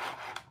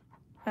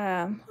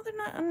 Well, they're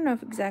not, I don't know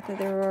if exactly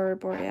they're Aurora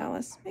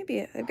Borealis.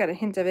 Maybe I've got a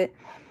hint of it.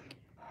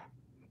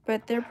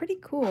 But they're pretty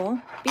cool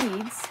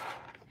beads.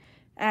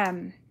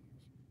 Boop,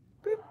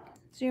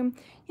 zoom.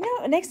 You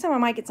know, next time I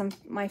might get some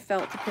my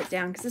felt to put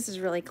down because this is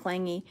really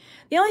clangy.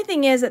 The only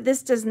thing is that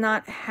this does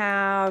not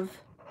have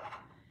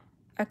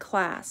a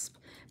clasp.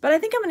 But I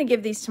think I'm going to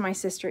give these to my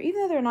sister.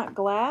 Even though they're not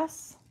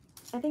glass,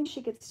 I think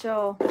she could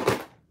still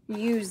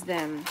use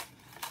them.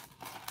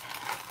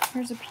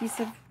 Here's a piece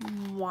of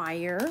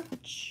wire,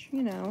 which,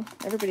 you know,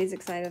 everybody's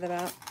excited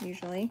about,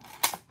 usually.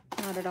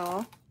 Not at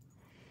all.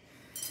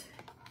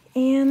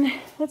 And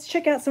let's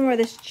check out some more of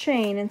this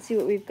chain and see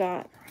what we've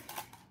got.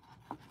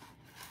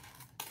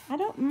 I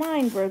don't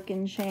mind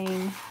broken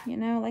chain. You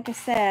know, like I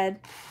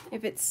said,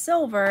 if it's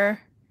silver,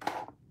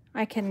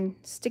 I can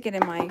stick it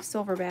in my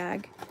silver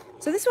bag.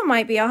 So this one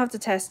might be, I'll have to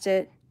test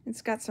it.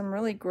 It's got some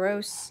really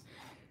gross.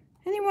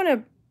 And you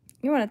want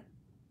to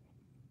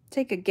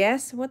take a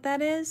guess what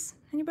that is?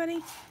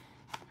 Anybody?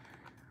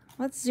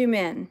 Let's zoom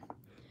in.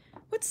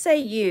 What say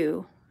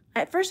you?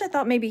 At first I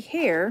thought maybe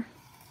hair,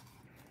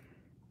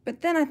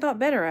 but then I thought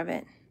better of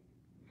it.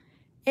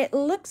 It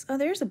looks, oh,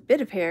 there's a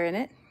bit of hair in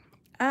it.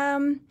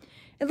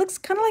 It looks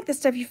kind of like the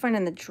stuff you find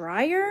in the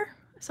dryer.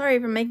 Sorry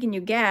if I'm making you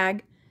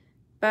gag,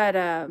 but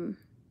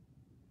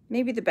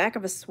maybe the back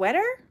of a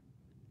sweater?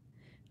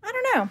 I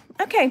don't know.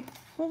 Okay,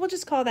 well, we'll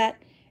just call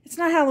that. It's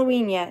not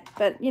Halloween yet,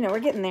 but, you know, we're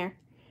getting there.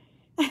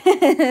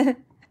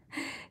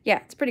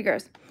 Yeah, it's pretty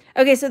gross.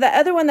 Okay, so the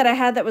other one that I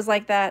had that was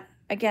like that,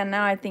 again,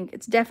 now I think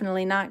it's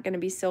definitely not going to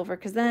be silver,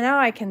 because then now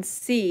I can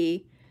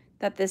see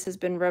that this has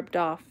been rubbed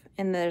off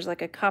and there's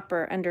like a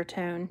copper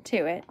undertone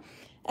to it.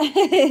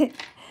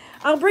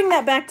 I'll bring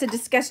that back to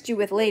disgust you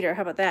with later.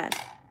 How about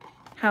that?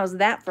 How's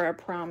that for a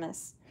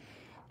promise?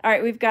 All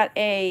right, we've got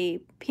a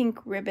pink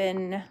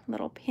ribbon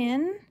little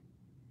pin.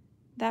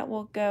 That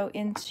will go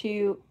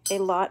into a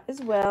lot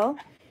as well.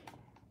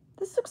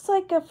 This looks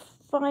like a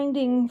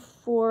finding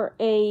for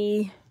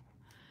there's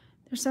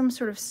some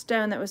sort of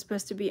stone that was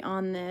supposed to be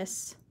on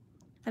this.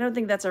 I don't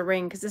think that's a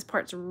ring because this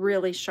part's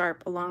really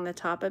sharp along the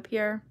top up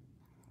here.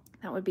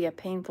 That would be a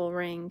painful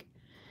ring.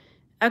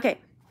 Okay,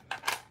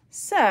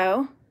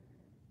 so,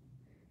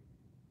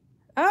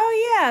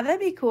 oh yeah, that'd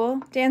be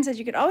cool. Dan says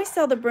you could always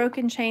sell the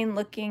broken chain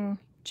looking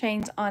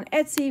chains on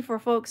Etsy for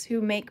folks who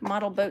make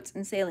model boats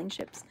and sailing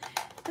ships.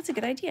 That's a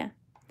good idea.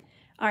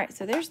 All right,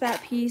 so there's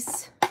that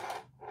piece.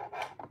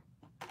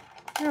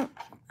 I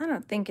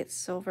don't think it's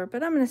silver,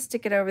 but I'm gonna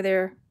stick it over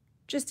there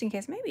just in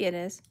case. Maybe it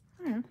is.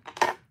 I don't know.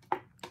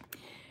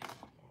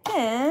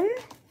 Then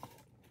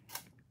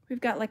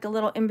we've got like a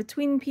little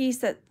in-between piece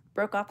that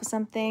broke off of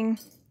something.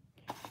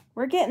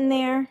 We're getting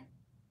there.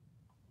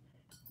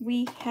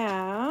 We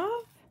have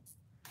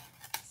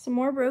some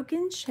more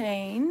broken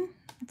chain.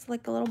 It's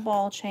like a little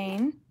ball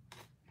chain.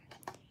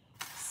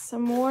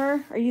 Some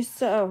more.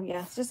 Oh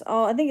yeah, it's just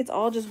all, I think it's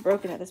all just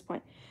broken at this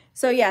point.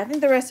 So yeah, I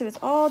think the rest of it's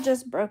all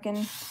just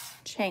broken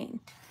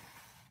chain.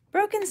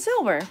 Broken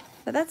silver,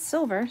 but that's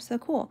silver, so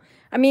cool.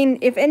 I mean,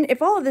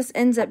 if all of this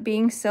ends up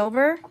being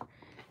silver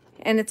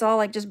and it's all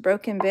like just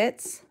broken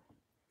bits,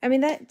 I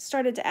mean, that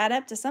started to add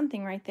up to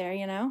something right there,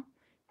 you know?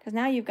 Because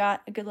now you've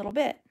got a good little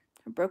bit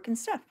of broken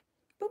stuff.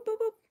 Boop, boop,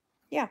 boop.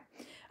 Yeah.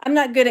 I'm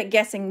not good at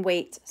guessing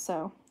weight,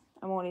 so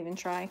I won't even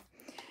try.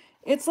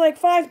 It's like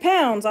 5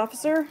 pounds,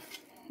 officer.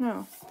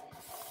 No.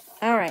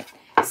 All right.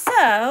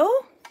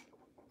 So,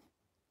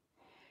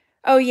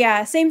 oh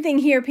yeah, same thing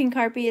here, Pink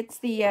Harpy. It's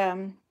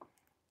the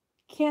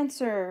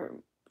cancer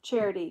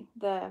charity,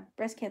 the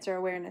breast cancer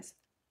awareness.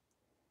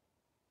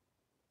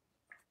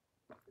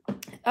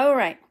 All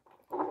right.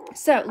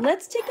 So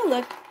let's take a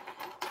look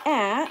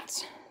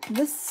at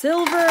the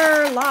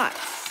silver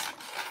lots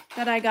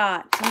that I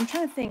got. And I'm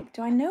trying to think,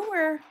 do I know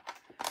where?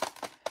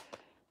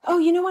 Oh,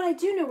 you know what? I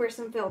do know where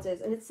some felt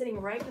is, and it's sitting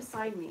right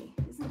beside me.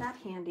 Isn't that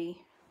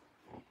handy?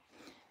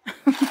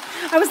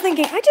 I was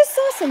thinking, I just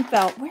saw some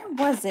felt. Where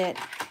was it?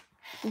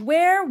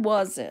 Where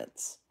was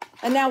it?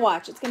 And now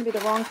watch, it's going to be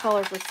the wrong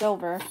color for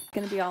silver. It's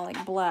going to be all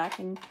like black.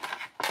 And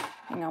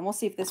hang on, we'll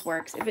see if this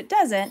works. If it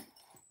doesn't,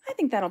 I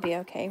think that'll be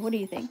okay. What do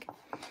you think?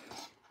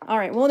 All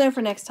right, we'll know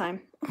for next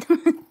time.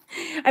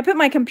 I put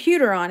my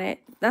computer on it.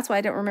 That's why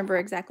I don't remember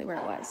exactly where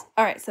it was.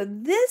 All right, so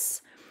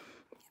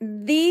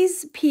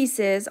these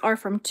pieces are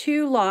from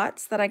 2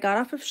 lots that I got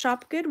off of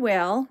Shop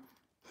Goodwill.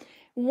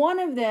 One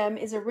of them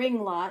is a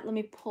ring lot. Let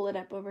me pull it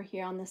up over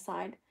here on the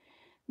side.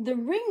 The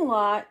ring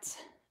lot,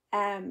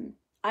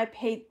 I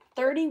paid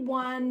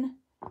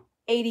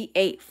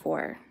 $31.88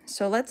 for.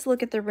 So let's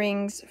look at the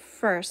rings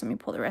first. Let me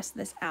pull the rest of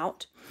this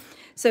out.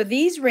 So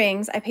these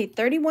rings I paid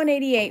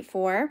 $31.88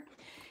 for.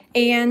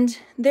 And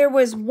there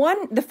was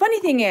one, the funny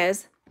thing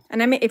is,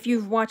 and I mean, if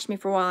you've watched me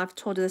for a while, I've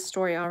told you this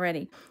story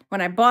already. When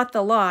I bought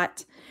the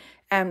lot,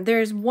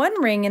 there's one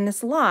ring in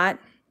this lot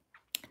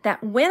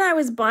that when I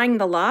was buying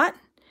the lot,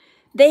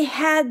 they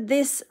had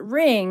this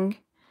ring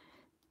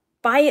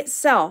by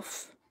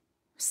itself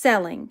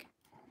selling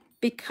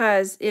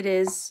because it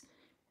is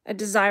a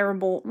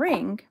desirable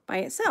ring by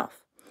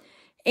itself.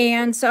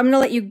 And so I'm going to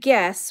let you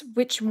guess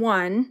which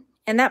one.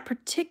 And that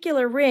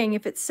particular ring,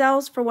 if it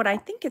sells for what I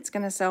think it's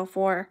going to sell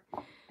for,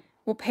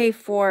 will pay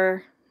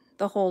for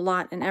the whole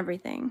lot and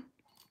everything.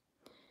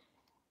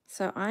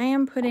 So I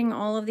am putting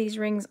all of these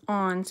rings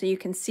on so you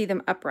can see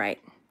them upright.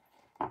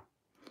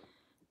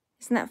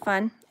 Isn't that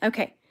fun?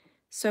 Okay,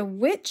 so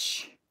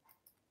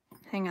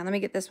hang on, let me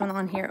get this one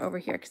on here over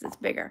here because it's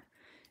bigger.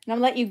 And I'll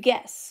let you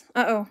guess.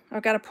 Uh-oh,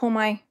 I've got to pull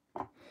my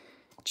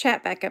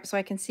chat back up so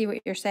I can see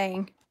what you're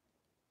saying.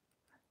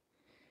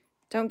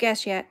 Don't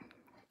guess yet.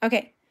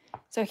 Okay,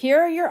 so here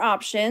are your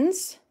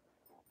options.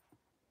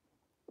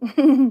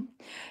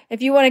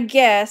 If you want to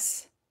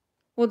guess,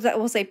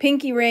 we'll say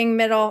pinky ring,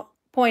 middle,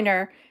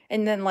 pointer,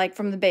 and then like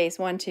from the base,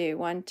 1, 2,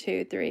 1,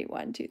 2, 3,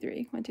 1, 2,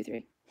 3, 1, 2,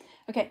 3.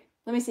 Okay,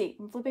 let me see.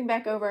 I'm flipping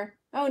back over.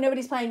 Oh,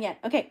 nobody's playing yet.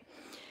 Okay,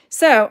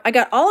 so I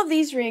got all of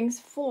these rings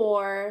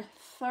for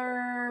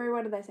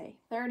what did I say?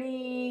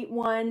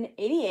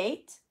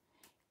 $31.88,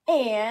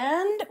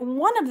 and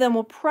one of them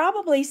will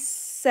probably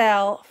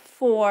sell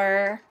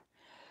for.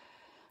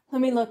 Let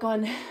me look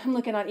on, I'm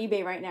looking on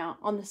eBay right now.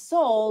 On the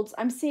solds,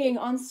 I'm seeing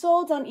on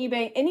solds on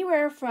eBay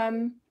anywhere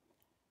from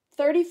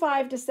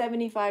 $35 to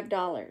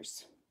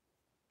 $75.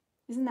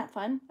 Isn't that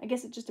fun? I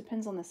guess it just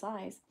depends on the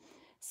size.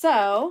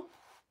 So,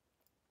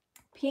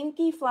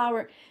 pinky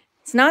flower.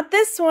 It's not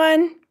this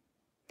one.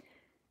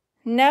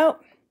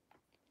 Nope.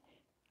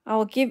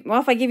 Well,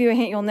 if I give you a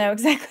hint, you'll know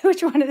exactly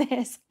which one it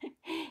is.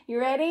 You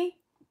ready?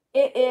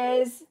 It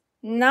is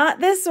not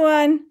this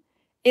one.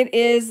 It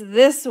is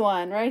this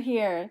one right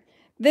here.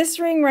 This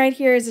ring right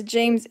here is a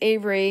James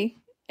Avery,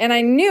 and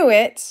I knew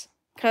it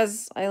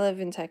because I live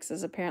in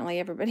Texas. Apparently,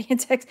 everybody in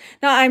Texas.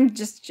 No, I'm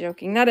just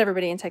joking. Not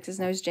everybody in Texas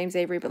knows James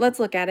Avery, but let's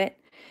look at it.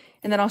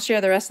 and then I'll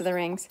share the rest of the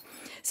rings.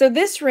 So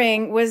this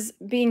ring was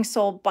being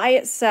sold by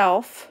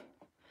itself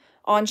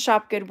on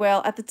Shop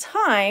Goodwill at the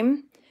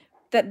time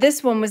that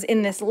this one was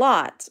in this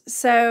lot.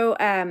 So,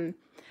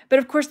 but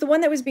of course the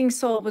one that was being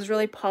sold was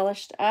really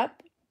polished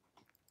up.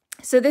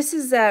 So this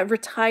is a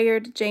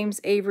retired James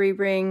Avery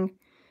ring.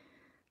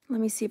 Let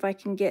me see if I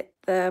can get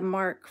the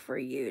mark for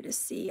you to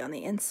see on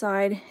the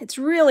inside. It's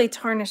really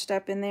tarnished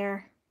up in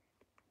there.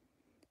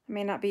 I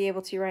may not be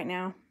able to right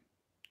now.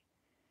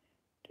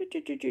 I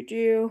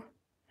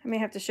may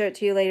have to show it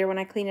to you later when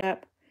I clean it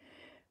up.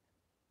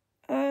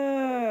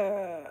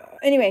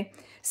 Anyway,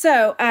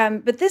 so,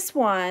 but this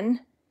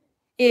one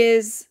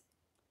is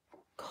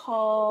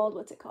called,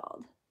 what's it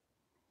called?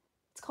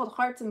 It's called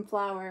Hearts and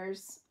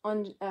Flowers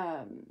on,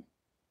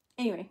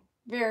 anyway,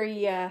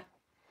 very,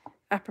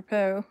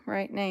 apropos,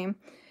 right name.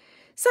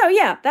 So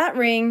yeah, that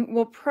ring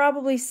will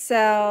probably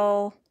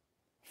sell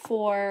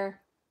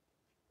for,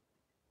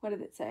 what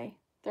did it say?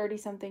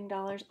 $30-something.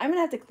 I'm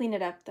gonna have to clean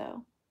it up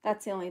though.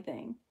 That's the only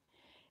thing,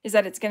 is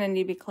that it's gonna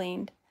need to be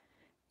cleaned.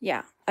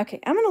 Yeah, okay,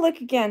 I'm gonna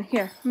look again.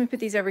 Here, let me put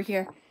these over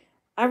here.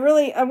 I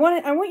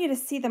want you to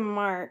see the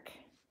mark.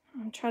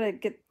 I'm trying to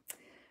get,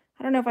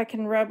 I don't know if I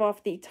can rub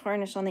off the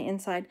tarnish on the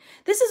inside.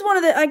 This is one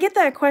of the, I get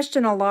that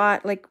question a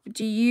lot, like,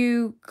 do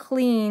you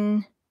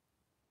clean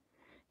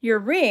your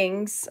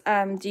rings?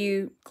 Do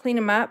you clean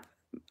them up?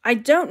 I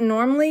don't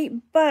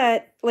normally,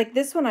 but like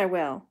this one I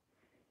will.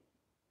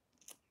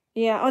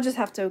 Yeah, I'll just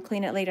have to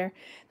clean it later.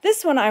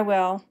 This one I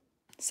will.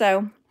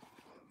 So,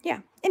 yeah.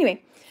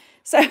 Anyway,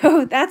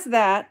 so that's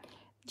that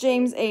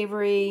James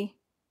Avery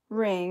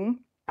ring.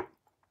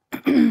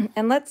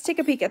 And let's take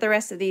a peek at the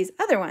rest of these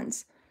other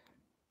ones.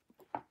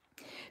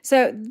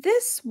 So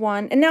this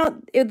one, and now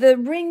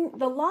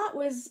the lot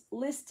was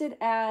listed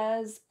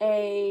as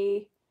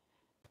a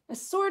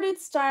assorted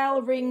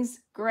style rings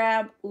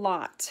grab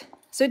lot.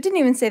 So it didn't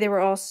even say they were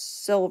all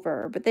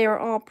silver, but they are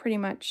all pretty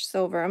much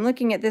silver. I'm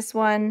looking at this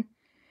one.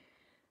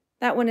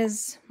 That one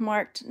is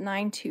marked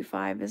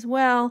 925 as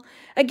well.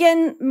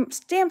 Again,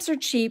 stamps are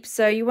cheap,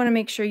 so you want to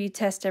make sure you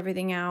test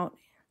everything out.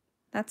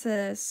 That's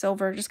a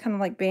silver, just kind of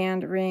like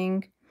band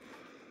ring.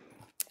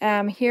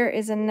 Here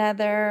is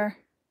another.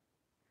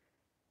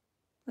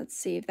 Let's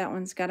see if that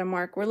one's got a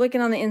mark. We're looking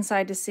on the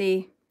inside to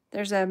see.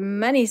 There's a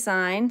money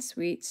sign,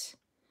 sweet.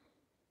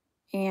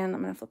 And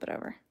I'm going to flip it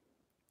over.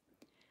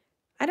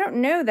 I don't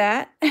know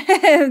that,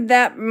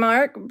 that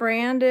mark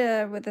brand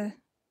with a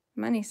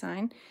money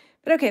sign.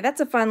 But okay,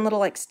 that's a fun little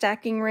like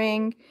stacking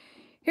ring.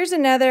 Here's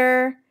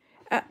another.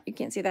 You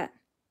can't see that.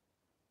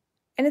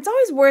 And it's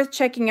always worth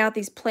checking out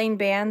these plain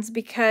bands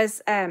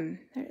because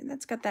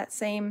that's got that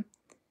same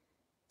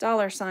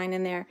dollar sign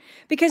in there.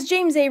 Because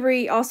James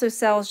Avery also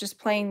sells just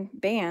plain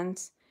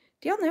bands.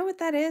 Do y'all know what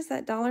that is,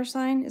 that dollar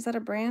sign? Is that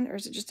a brand or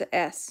is it just an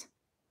S?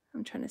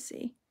 I'm trying to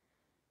see.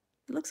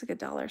 It looks like a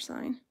dollar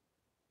sign.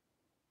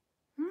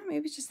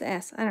 Maybe it's just the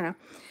S. I don't know.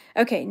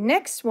 Okay,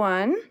 next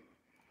one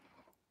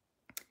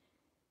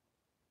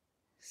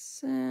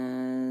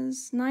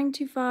says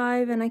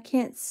 925, and I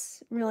can't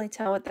really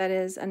tell what that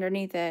is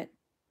underneath it.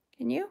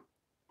 Can you?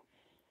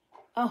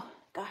 Oh,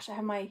 gosh, I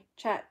have my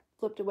chat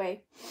flipped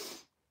away.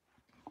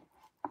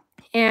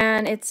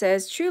 And it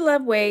says True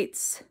Love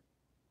Waits.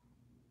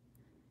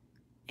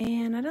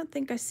 And I don't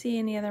think I see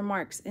any other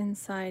marks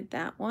inside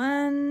that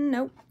one.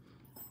 Nope.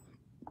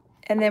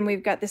 And then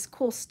we've got this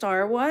cool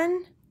star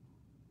one.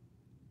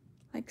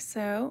 Like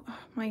so. Oh,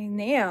 my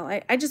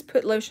nail. I just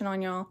put lotion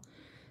on, y'all.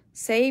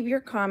 Save your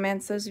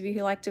comments, those of you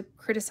who like to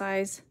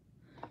criticize.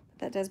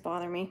 That does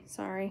bother me.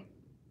 Sorry.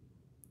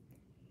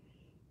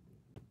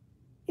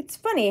 It's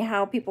funny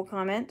how people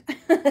comment.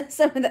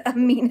 Some of the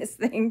meanest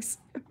things.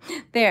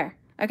 There.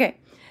 Okay.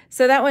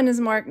 So that one is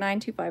marked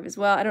 925 as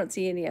well. I don't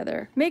see any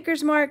other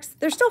maker's marks.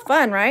 They're still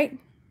fun, right?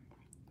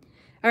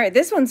 All right.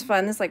 This one's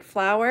fun. This like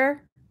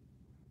flower.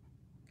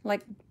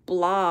 Like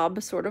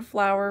blob sort of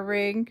flower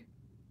ring.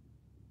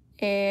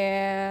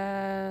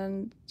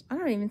 And I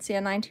don't even see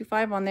a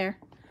 925 on there.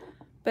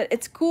 But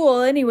it's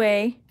cool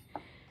anyway.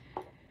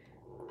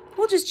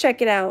 We'll just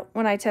check it out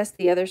when I test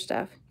the other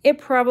stuff. It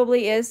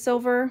probably is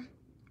silver.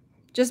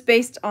 Just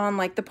based on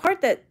like the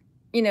part that,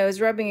 you know,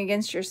 is rubbing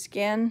against your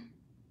skin.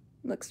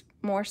 Looks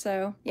more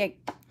so. Yeah.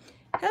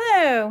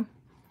 Hello.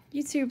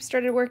 YouTube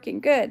started working.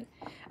 Good.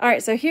 All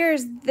right. So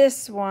here's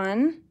this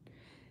one.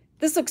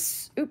 This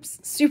looks, oops,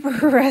 super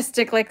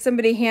rustic. Like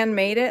somebody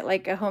handmade it.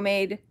 Like a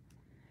homemade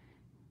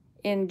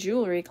in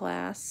jewelry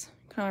class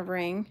kind of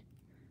ring.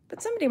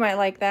 But somebody might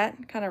like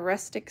that kind of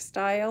rustic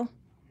style.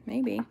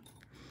 Maybe.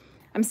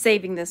 I'm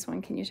saving this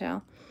one. Can you tell?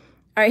 All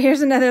right.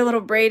 Here's another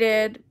little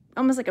braided,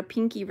 almost like a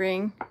pinky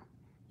ring.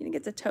 You think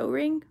it's a toe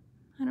ring?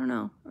 I don't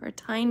know. Or a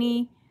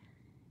tiny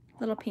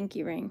little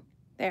pinky ring.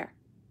 There.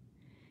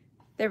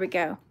 There we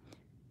go.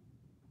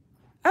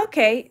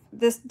 Okay.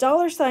 This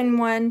dollar sign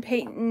one,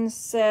 Peyton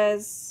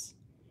says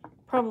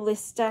probably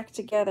stacked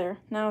together.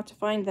 Now to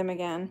find them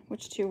again.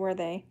 Which two were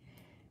they?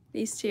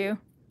 These two.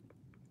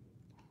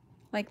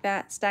 Like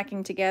that,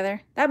 stacking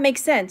together. That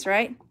makes sense,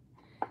 right?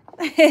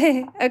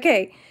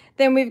 Okay.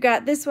 Then we've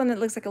got this one that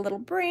looks like a little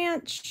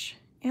branch,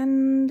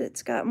 and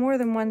it's got more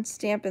than one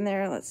stamp in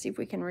there. Let's see if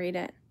we can read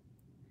it.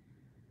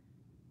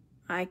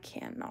 I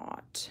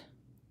cannot.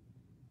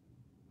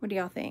 What do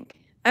y'all think?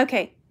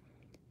 Okay.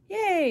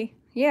 Yay.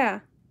 Yeah.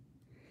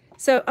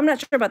 So I'm not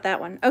sure about that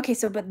one. Okay,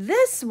 so but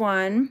this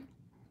one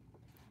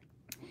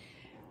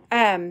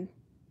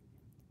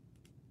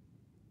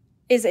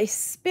is a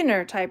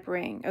spinner type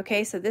ring.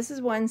 Okay, so this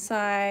is one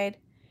side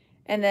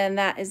and then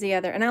that is the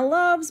other. And I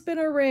love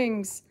spinner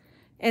rings.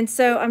 And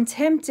so I'm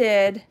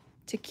tempted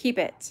to keep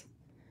it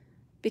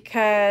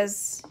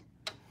because,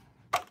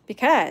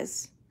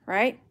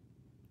 right?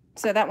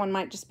 So that one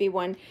might just be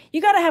one.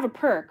 You got to have a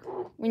perk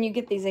when you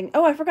get these things.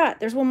 Oh, I forgot.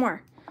 There's one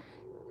more.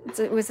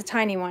 It was a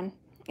tiny one.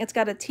 It's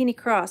got a teeny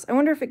cross. I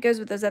wonder if it goes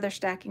with those other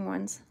stacking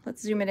ones.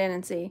 Let's zoom it in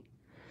and see.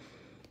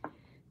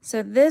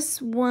 So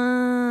this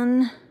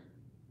one,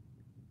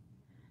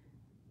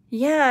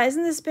 yeah,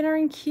 isn't this spinner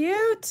ring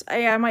cute?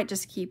 I might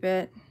just keep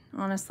it,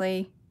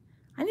 honestly.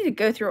 I need to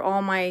go through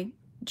all my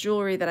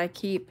jewelry that I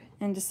keep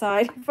and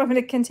decide if I'm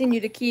going to continue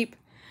to keep,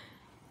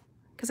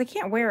 because I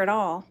can't wear it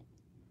all.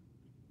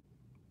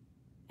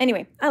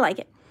 Anyway, I like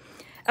it.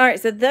 All right,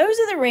 so those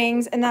are the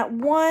rings, and that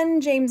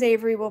one James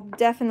Avery will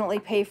definitely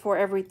pay for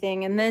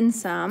everything and then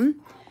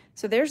some.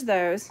 So there's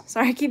those.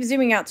 Sorry, I keep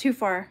zooming out too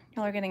far.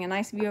 Y'all are getting a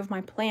nice view of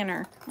my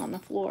planner on the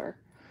floor.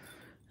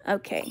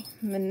 Okay,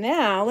 but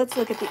now let's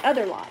look at the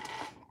other lot.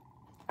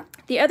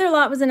 The other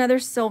lot was another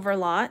silver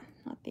lot,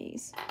 not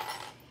these.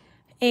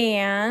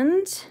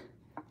 And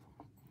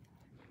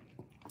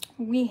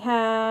we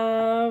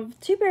have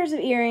 2 pairs of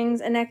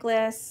earrings, a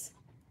necklace.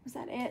 Was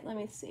that it? Let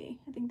me see.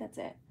 I think that's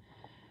it.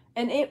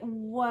 And it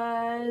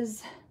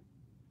was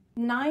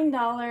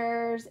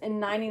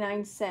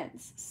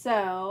 $9.99.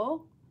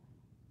 So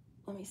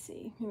let me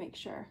see. Let me make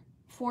sure.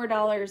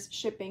 $4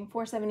 shipping,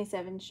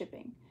 $4.77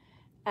 shipping.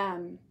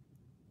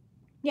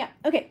 Yeah,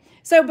 okay.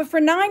 So, but for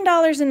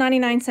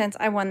 $9.99,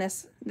 I won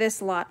this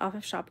lot off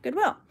of Shop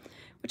Goodwill,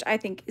 which I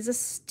think is a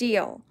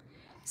steal.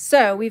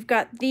 So we've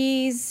got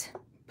these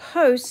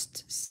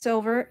post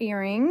silver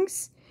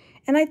earrings,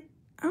 and I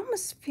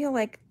almost feel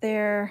like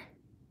they're,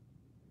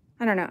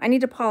 I don't know. I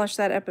need to polish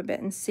that up a bit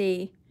and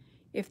see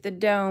if the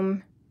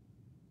dome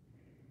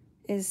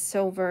is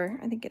silver.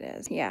 I think it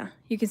is. Yeah,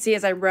 you can see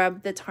as I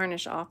rub the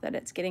tarnish off that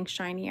it's getting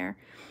shinier.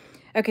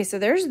 Okay, so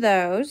there's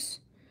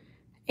those.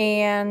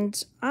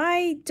 And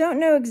I don't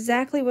know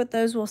exactly what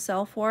those will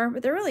sell for,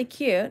 but they're really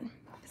cute.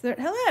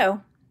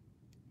 Hello,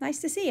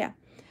 nice to see you.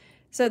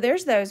 So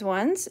there's those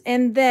ones.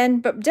 And then,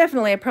 but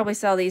definitely I'd probably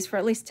sell these for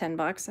at least 10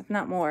 bucks, if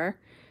not more.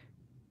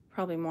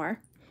 Probably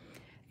more.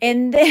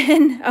 And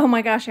then, oh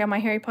my gosh, yeah, my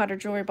Harry Potter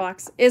jewelry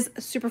box is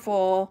super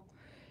full.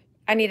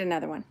 I need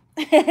another one.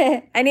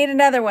 I need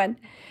another one.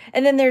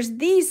 And then there's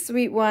these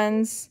sweet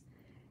ones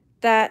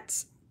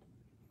that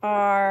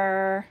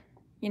are,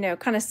 you know,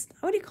 kind of,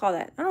 what do you call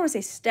that? I don't want to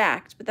say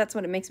stacked, but that's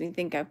what it makes me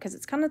think of because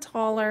it's kind of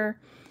taller.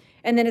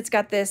 And then it's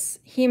got this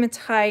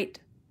hematite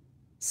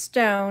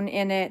stone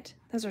in it.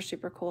 Those are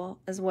super cool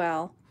as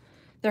well.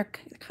 They're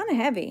kind of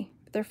heavy,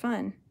 but they're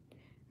fun.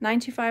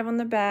 $9.25 on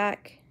the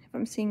back. If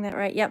I'm seeing that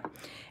right. Yep.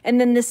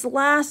 And then this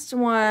last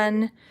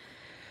one,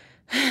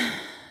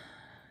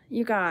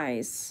 you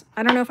guys,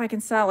 I don't know if I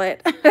can sell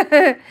it.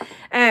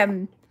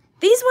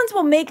 These ones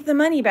will make the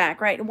money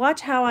back, right?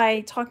 Watch how I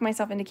talk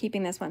myself into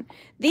keeping this one.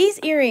 These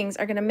earrings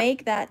are going to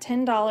make that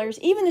 $10,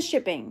 even the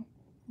shipping,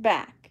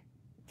 back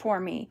for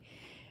me.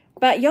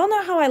 But y'all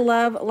know how I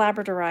love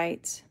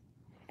labradorite.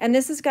 And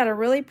this has got a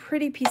really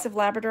pretty piece of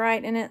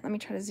labradorite in it. Let me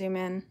try to zoom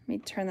in. Let me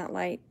turn that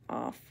light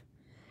off.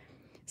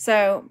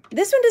 So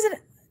this one doesn't,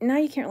 now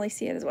you can't really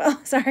see it as well.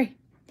 Sorry.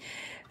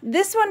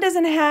 This one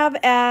doesn't have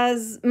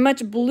as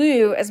much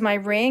blue as my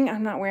ring.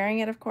 I'm not wearing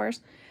it, of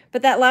course.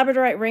 But that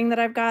labradorite ring that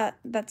I've got,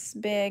 that's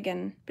big.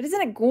 But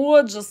isn't it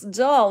gorgeous,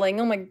 darling?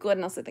 Oh my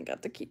goodness, I think I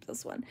have to keep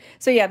this one.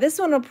 So yeah, this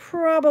one will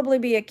probably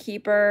be a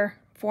keeper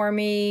for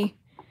me.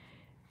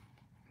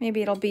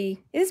 Maybe it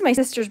is my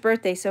sister's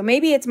birthday, so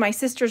maybe it's my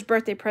sister's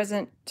birthday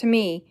present to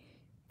me.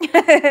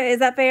 Is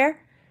that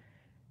fair?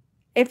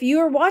 If you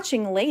are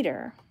watching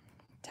later,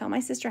 tell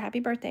my sister happy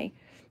birthday.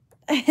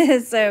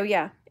 So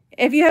yeah,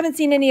 if you haven't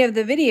seen any of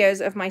the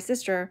videos of my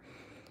sister,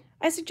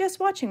 I suggest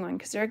watching one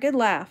because they're a good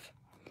laugh.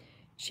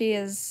 She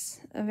is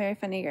a very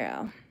funny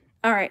girl.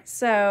 All right,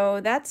 so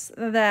that's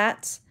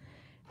that.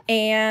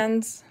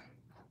 And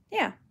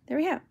yeah, there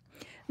we have.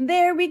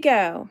 There we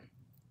go.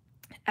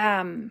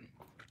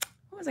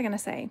 What was I going to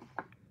say?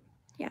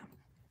 Yeah,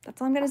 that's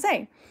all I'm going to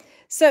say.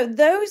 So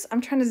those,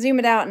 I'm trying to zoom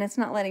it out and it's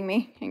not letting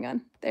me. Hang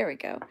on. There we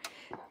go.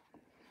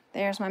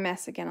 There's my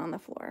mess again on the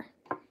floor.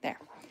 There.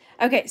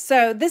 Okay,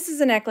 so this is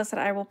a necklace that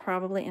I will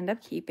probably end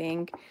up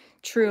keeping,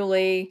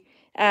 truly.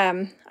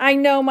 I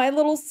know my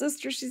little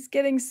sister, she's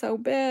getting so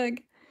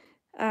big.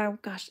 Oh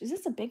gosh, is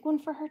this a big one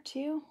for her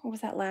too? Or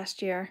was that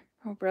last year?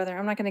 Oh brother,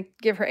 I'm not going to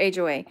give her age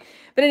away.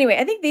 But anyway,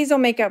 I think these will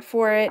make up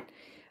for it.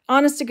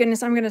 Honest to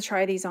goodness, I'm going to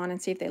try these on and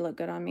see if they look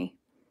good on me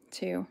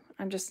too.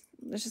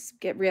 Let's just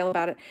get real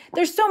about it.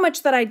 There's so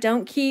much that I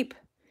don't keep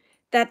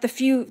that the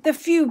few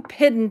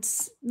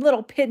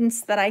little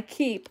pittance that I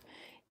keep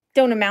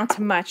don't amount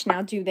to much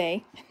now, do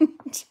they?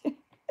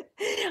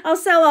 I'll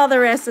sell all the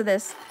rest of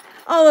this,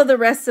 all of the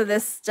rest of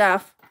this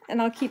stuff,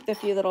 and I'll keep the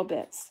few little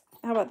bits.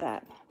 How about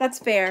that? That's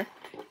fair.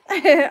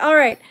 All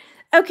right.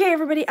 Okay,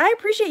 everybody, I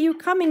appreciate you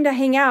coming to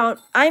hang out.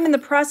 I'm in the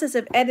process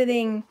of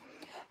editing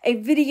a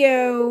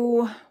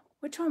video.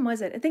 Which one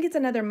was it? I think it's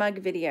another mug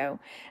video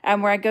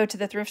where I go to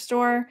the thrift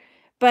store.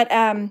 But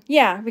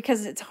yeah,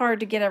 because it's hard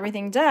to get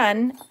everything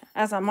done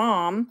as a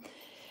mom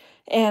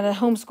and a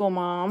homeschool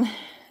mom.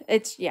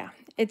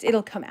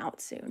 It'll come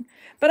out soon.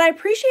 But I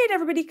appreciate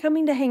everybody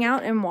coming to hang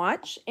out and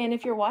watch. And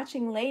if you're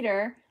watching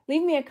later,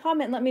 leave me a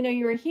comment and let me know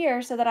you were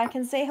here so that I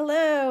can say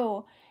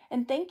hello.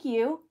 And thank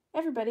you,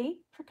 everybody,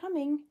 for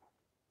coming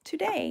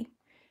today.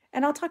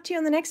 And I'll talk to you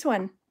on the next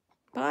one.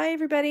 Bye,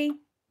 everybody.